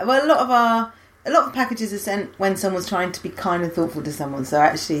 Yeah. Well, a lot of packages are sent when someone's trying to be kind and thoughtful to someone, so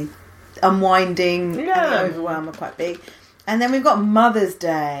actually unwinding and the overwhelm are quite big. And then we've got Mother's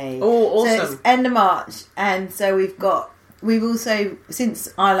Day. Oh, awesome. So it's end of March, and so we've also, since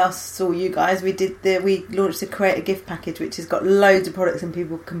I last saw you guys, we launched the Create a Gift package, which has got loads of products and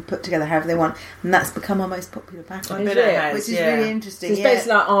people can put together however they want, and that's become our most popular package. I bet it has, which is really interesting. So it's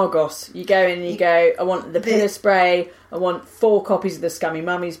basically like Argos. You go in and you go, I want the pillow spray, I want 4 copies of the Scummy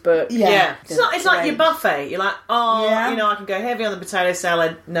Mummies book. Yeah. It's like your buffet. You're like, I can go heavy on the potato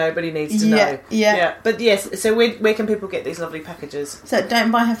salad. Nobody needs to know. Yeah. But yes, so where can people get these lovely packages? So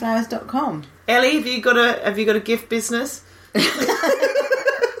don'tbuyherflowers.com. Ellie, have you got a gift business?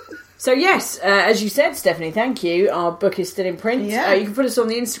 So yes, as you said, Stephanie, thank you. Our book is still in print. Yeah. You can put us on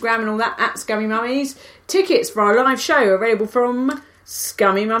the Instagram and all that at Scummy Mummies. Tickets for our live show are available from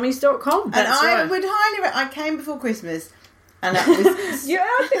scummymummies.com. And I would highly I came before Christmas, and that was the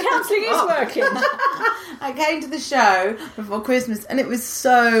counselling is working. I came to the show before Christmas, and it was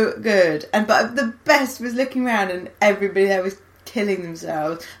so good. But the best was looking around, and everybody there was killing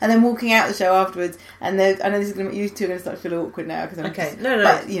themselves, and then walking out the show afterwards. And I know this is going to get used to. I'm going to start to feel awkward now because I'm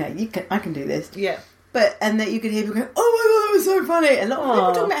But I can do this. Yeah. But and that you could hear people going, "Oh my god, that was so funny!" A lot of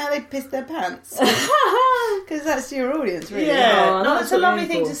people talking about how they pissed their pants because that's your audience, really. Yeah, that's a lovely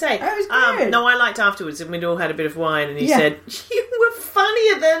thing to say. Oh, it was good. No, I liked afterwards, and we'd all had a bit of wine, and you said you were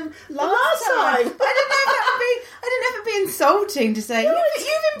funnier than last time. I didn't know if it'd be insulting to say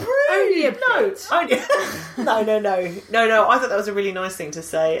you've improved. Only a bit. No. I thought that was a really nice thing to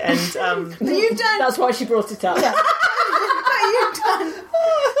say, and you've done. That's why she brought it up. Yeah.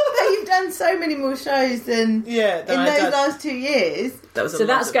 You've done so many more shows than in those last 2 years.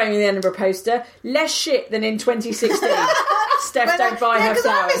 That's going in the Edinburgh poster. Less shit than in 2016. Steph, don't buy her flowers.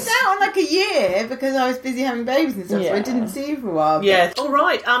 I missed out on a year because I was busy having babies and stuff, so I didn't see you for a while. Yeah. All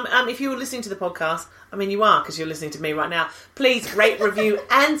right. If you were listening to the podcast, I mean you are because you're listening to me right now, please rate, review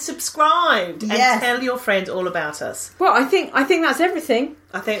and subscribe and tell your friends all about us. Well, I think that's everything.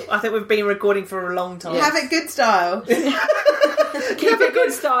 I think we've been recording for a long time. Have it good style. Keep it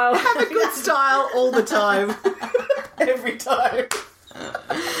good style. Have a good style all the time. Every time.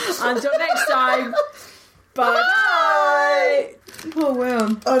 Until next time. Bye. Poor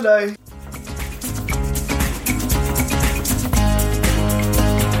Will. Oh no.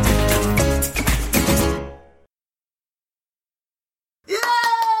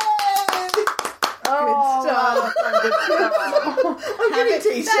 Lamborghini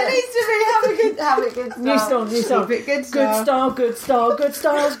t-shirt. That needs to be have a good style. New song. Keep it good Good style, style. good style, good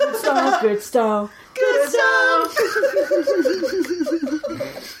style, good style, good style. Good stuff.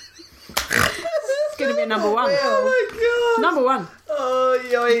 It's going to be a number one. Oh my god. Number one. Oh,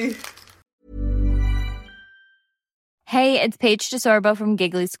 yoy. Hey, it's Paige DeSorbo from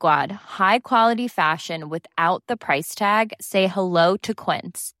Giggly Squad. High quality fashion without the price tag. Say hello to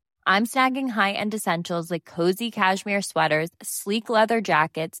Quince. I'm snagging high-end essentials like cozy cashmere sweaters, sleek leather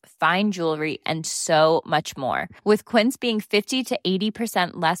jackets, fine jewelry, and so much more. With Quince being 50 to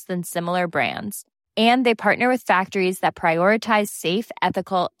 80% less than similar brands. And they partner with factories that prioritize safe,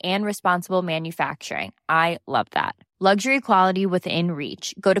 ethical, and responsible manufacturing. I love that. Luxury quality within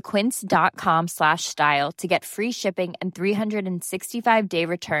reach. Go to quince.com/style to get free shipping and 365-day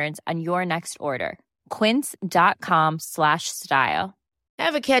returns on your next order. Quince.com/style.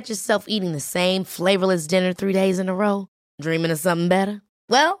 Ever catch yourself eating the same flavorless dinner 3 days in a row? Dreaming of something better?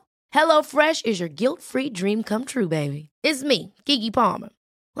 Well, HelloFresh is your guilt-free dream come true, baby. It's me, Keke Palmer.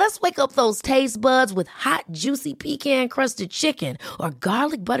 Let's wake up those taste buds with hot, juicy pecan-crusted chicken or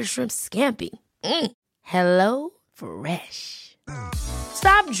garlic butter shrimp scampi. Hello Fresh.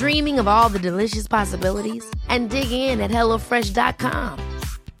 Stop dreaming of all the delicious possibilities and dig in at HelloFresh.com.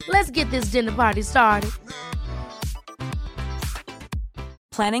 Let's get this dinner party started.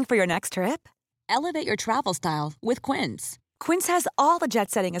 Planning for your next trip? Elevate your travel style with Quince. Quince has all the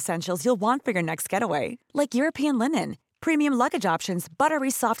jet-setting essentials you'll want for your next getaway, like European linen, premium luggage options,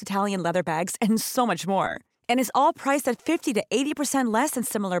 buttery soft Italian leather bags, and so much more. And is all priced at 50 to 80% less than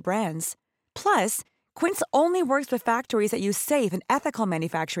similar brands. Plus, Quince only works with factories that use safe and ethical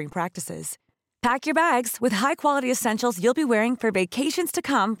manufacturing practices. Pack your bags with high-quality essentials you'll be wearing for vacations to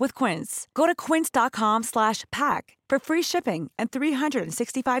come with Quince. Go to quince.com/pack for free shipping and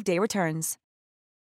 365-day returns.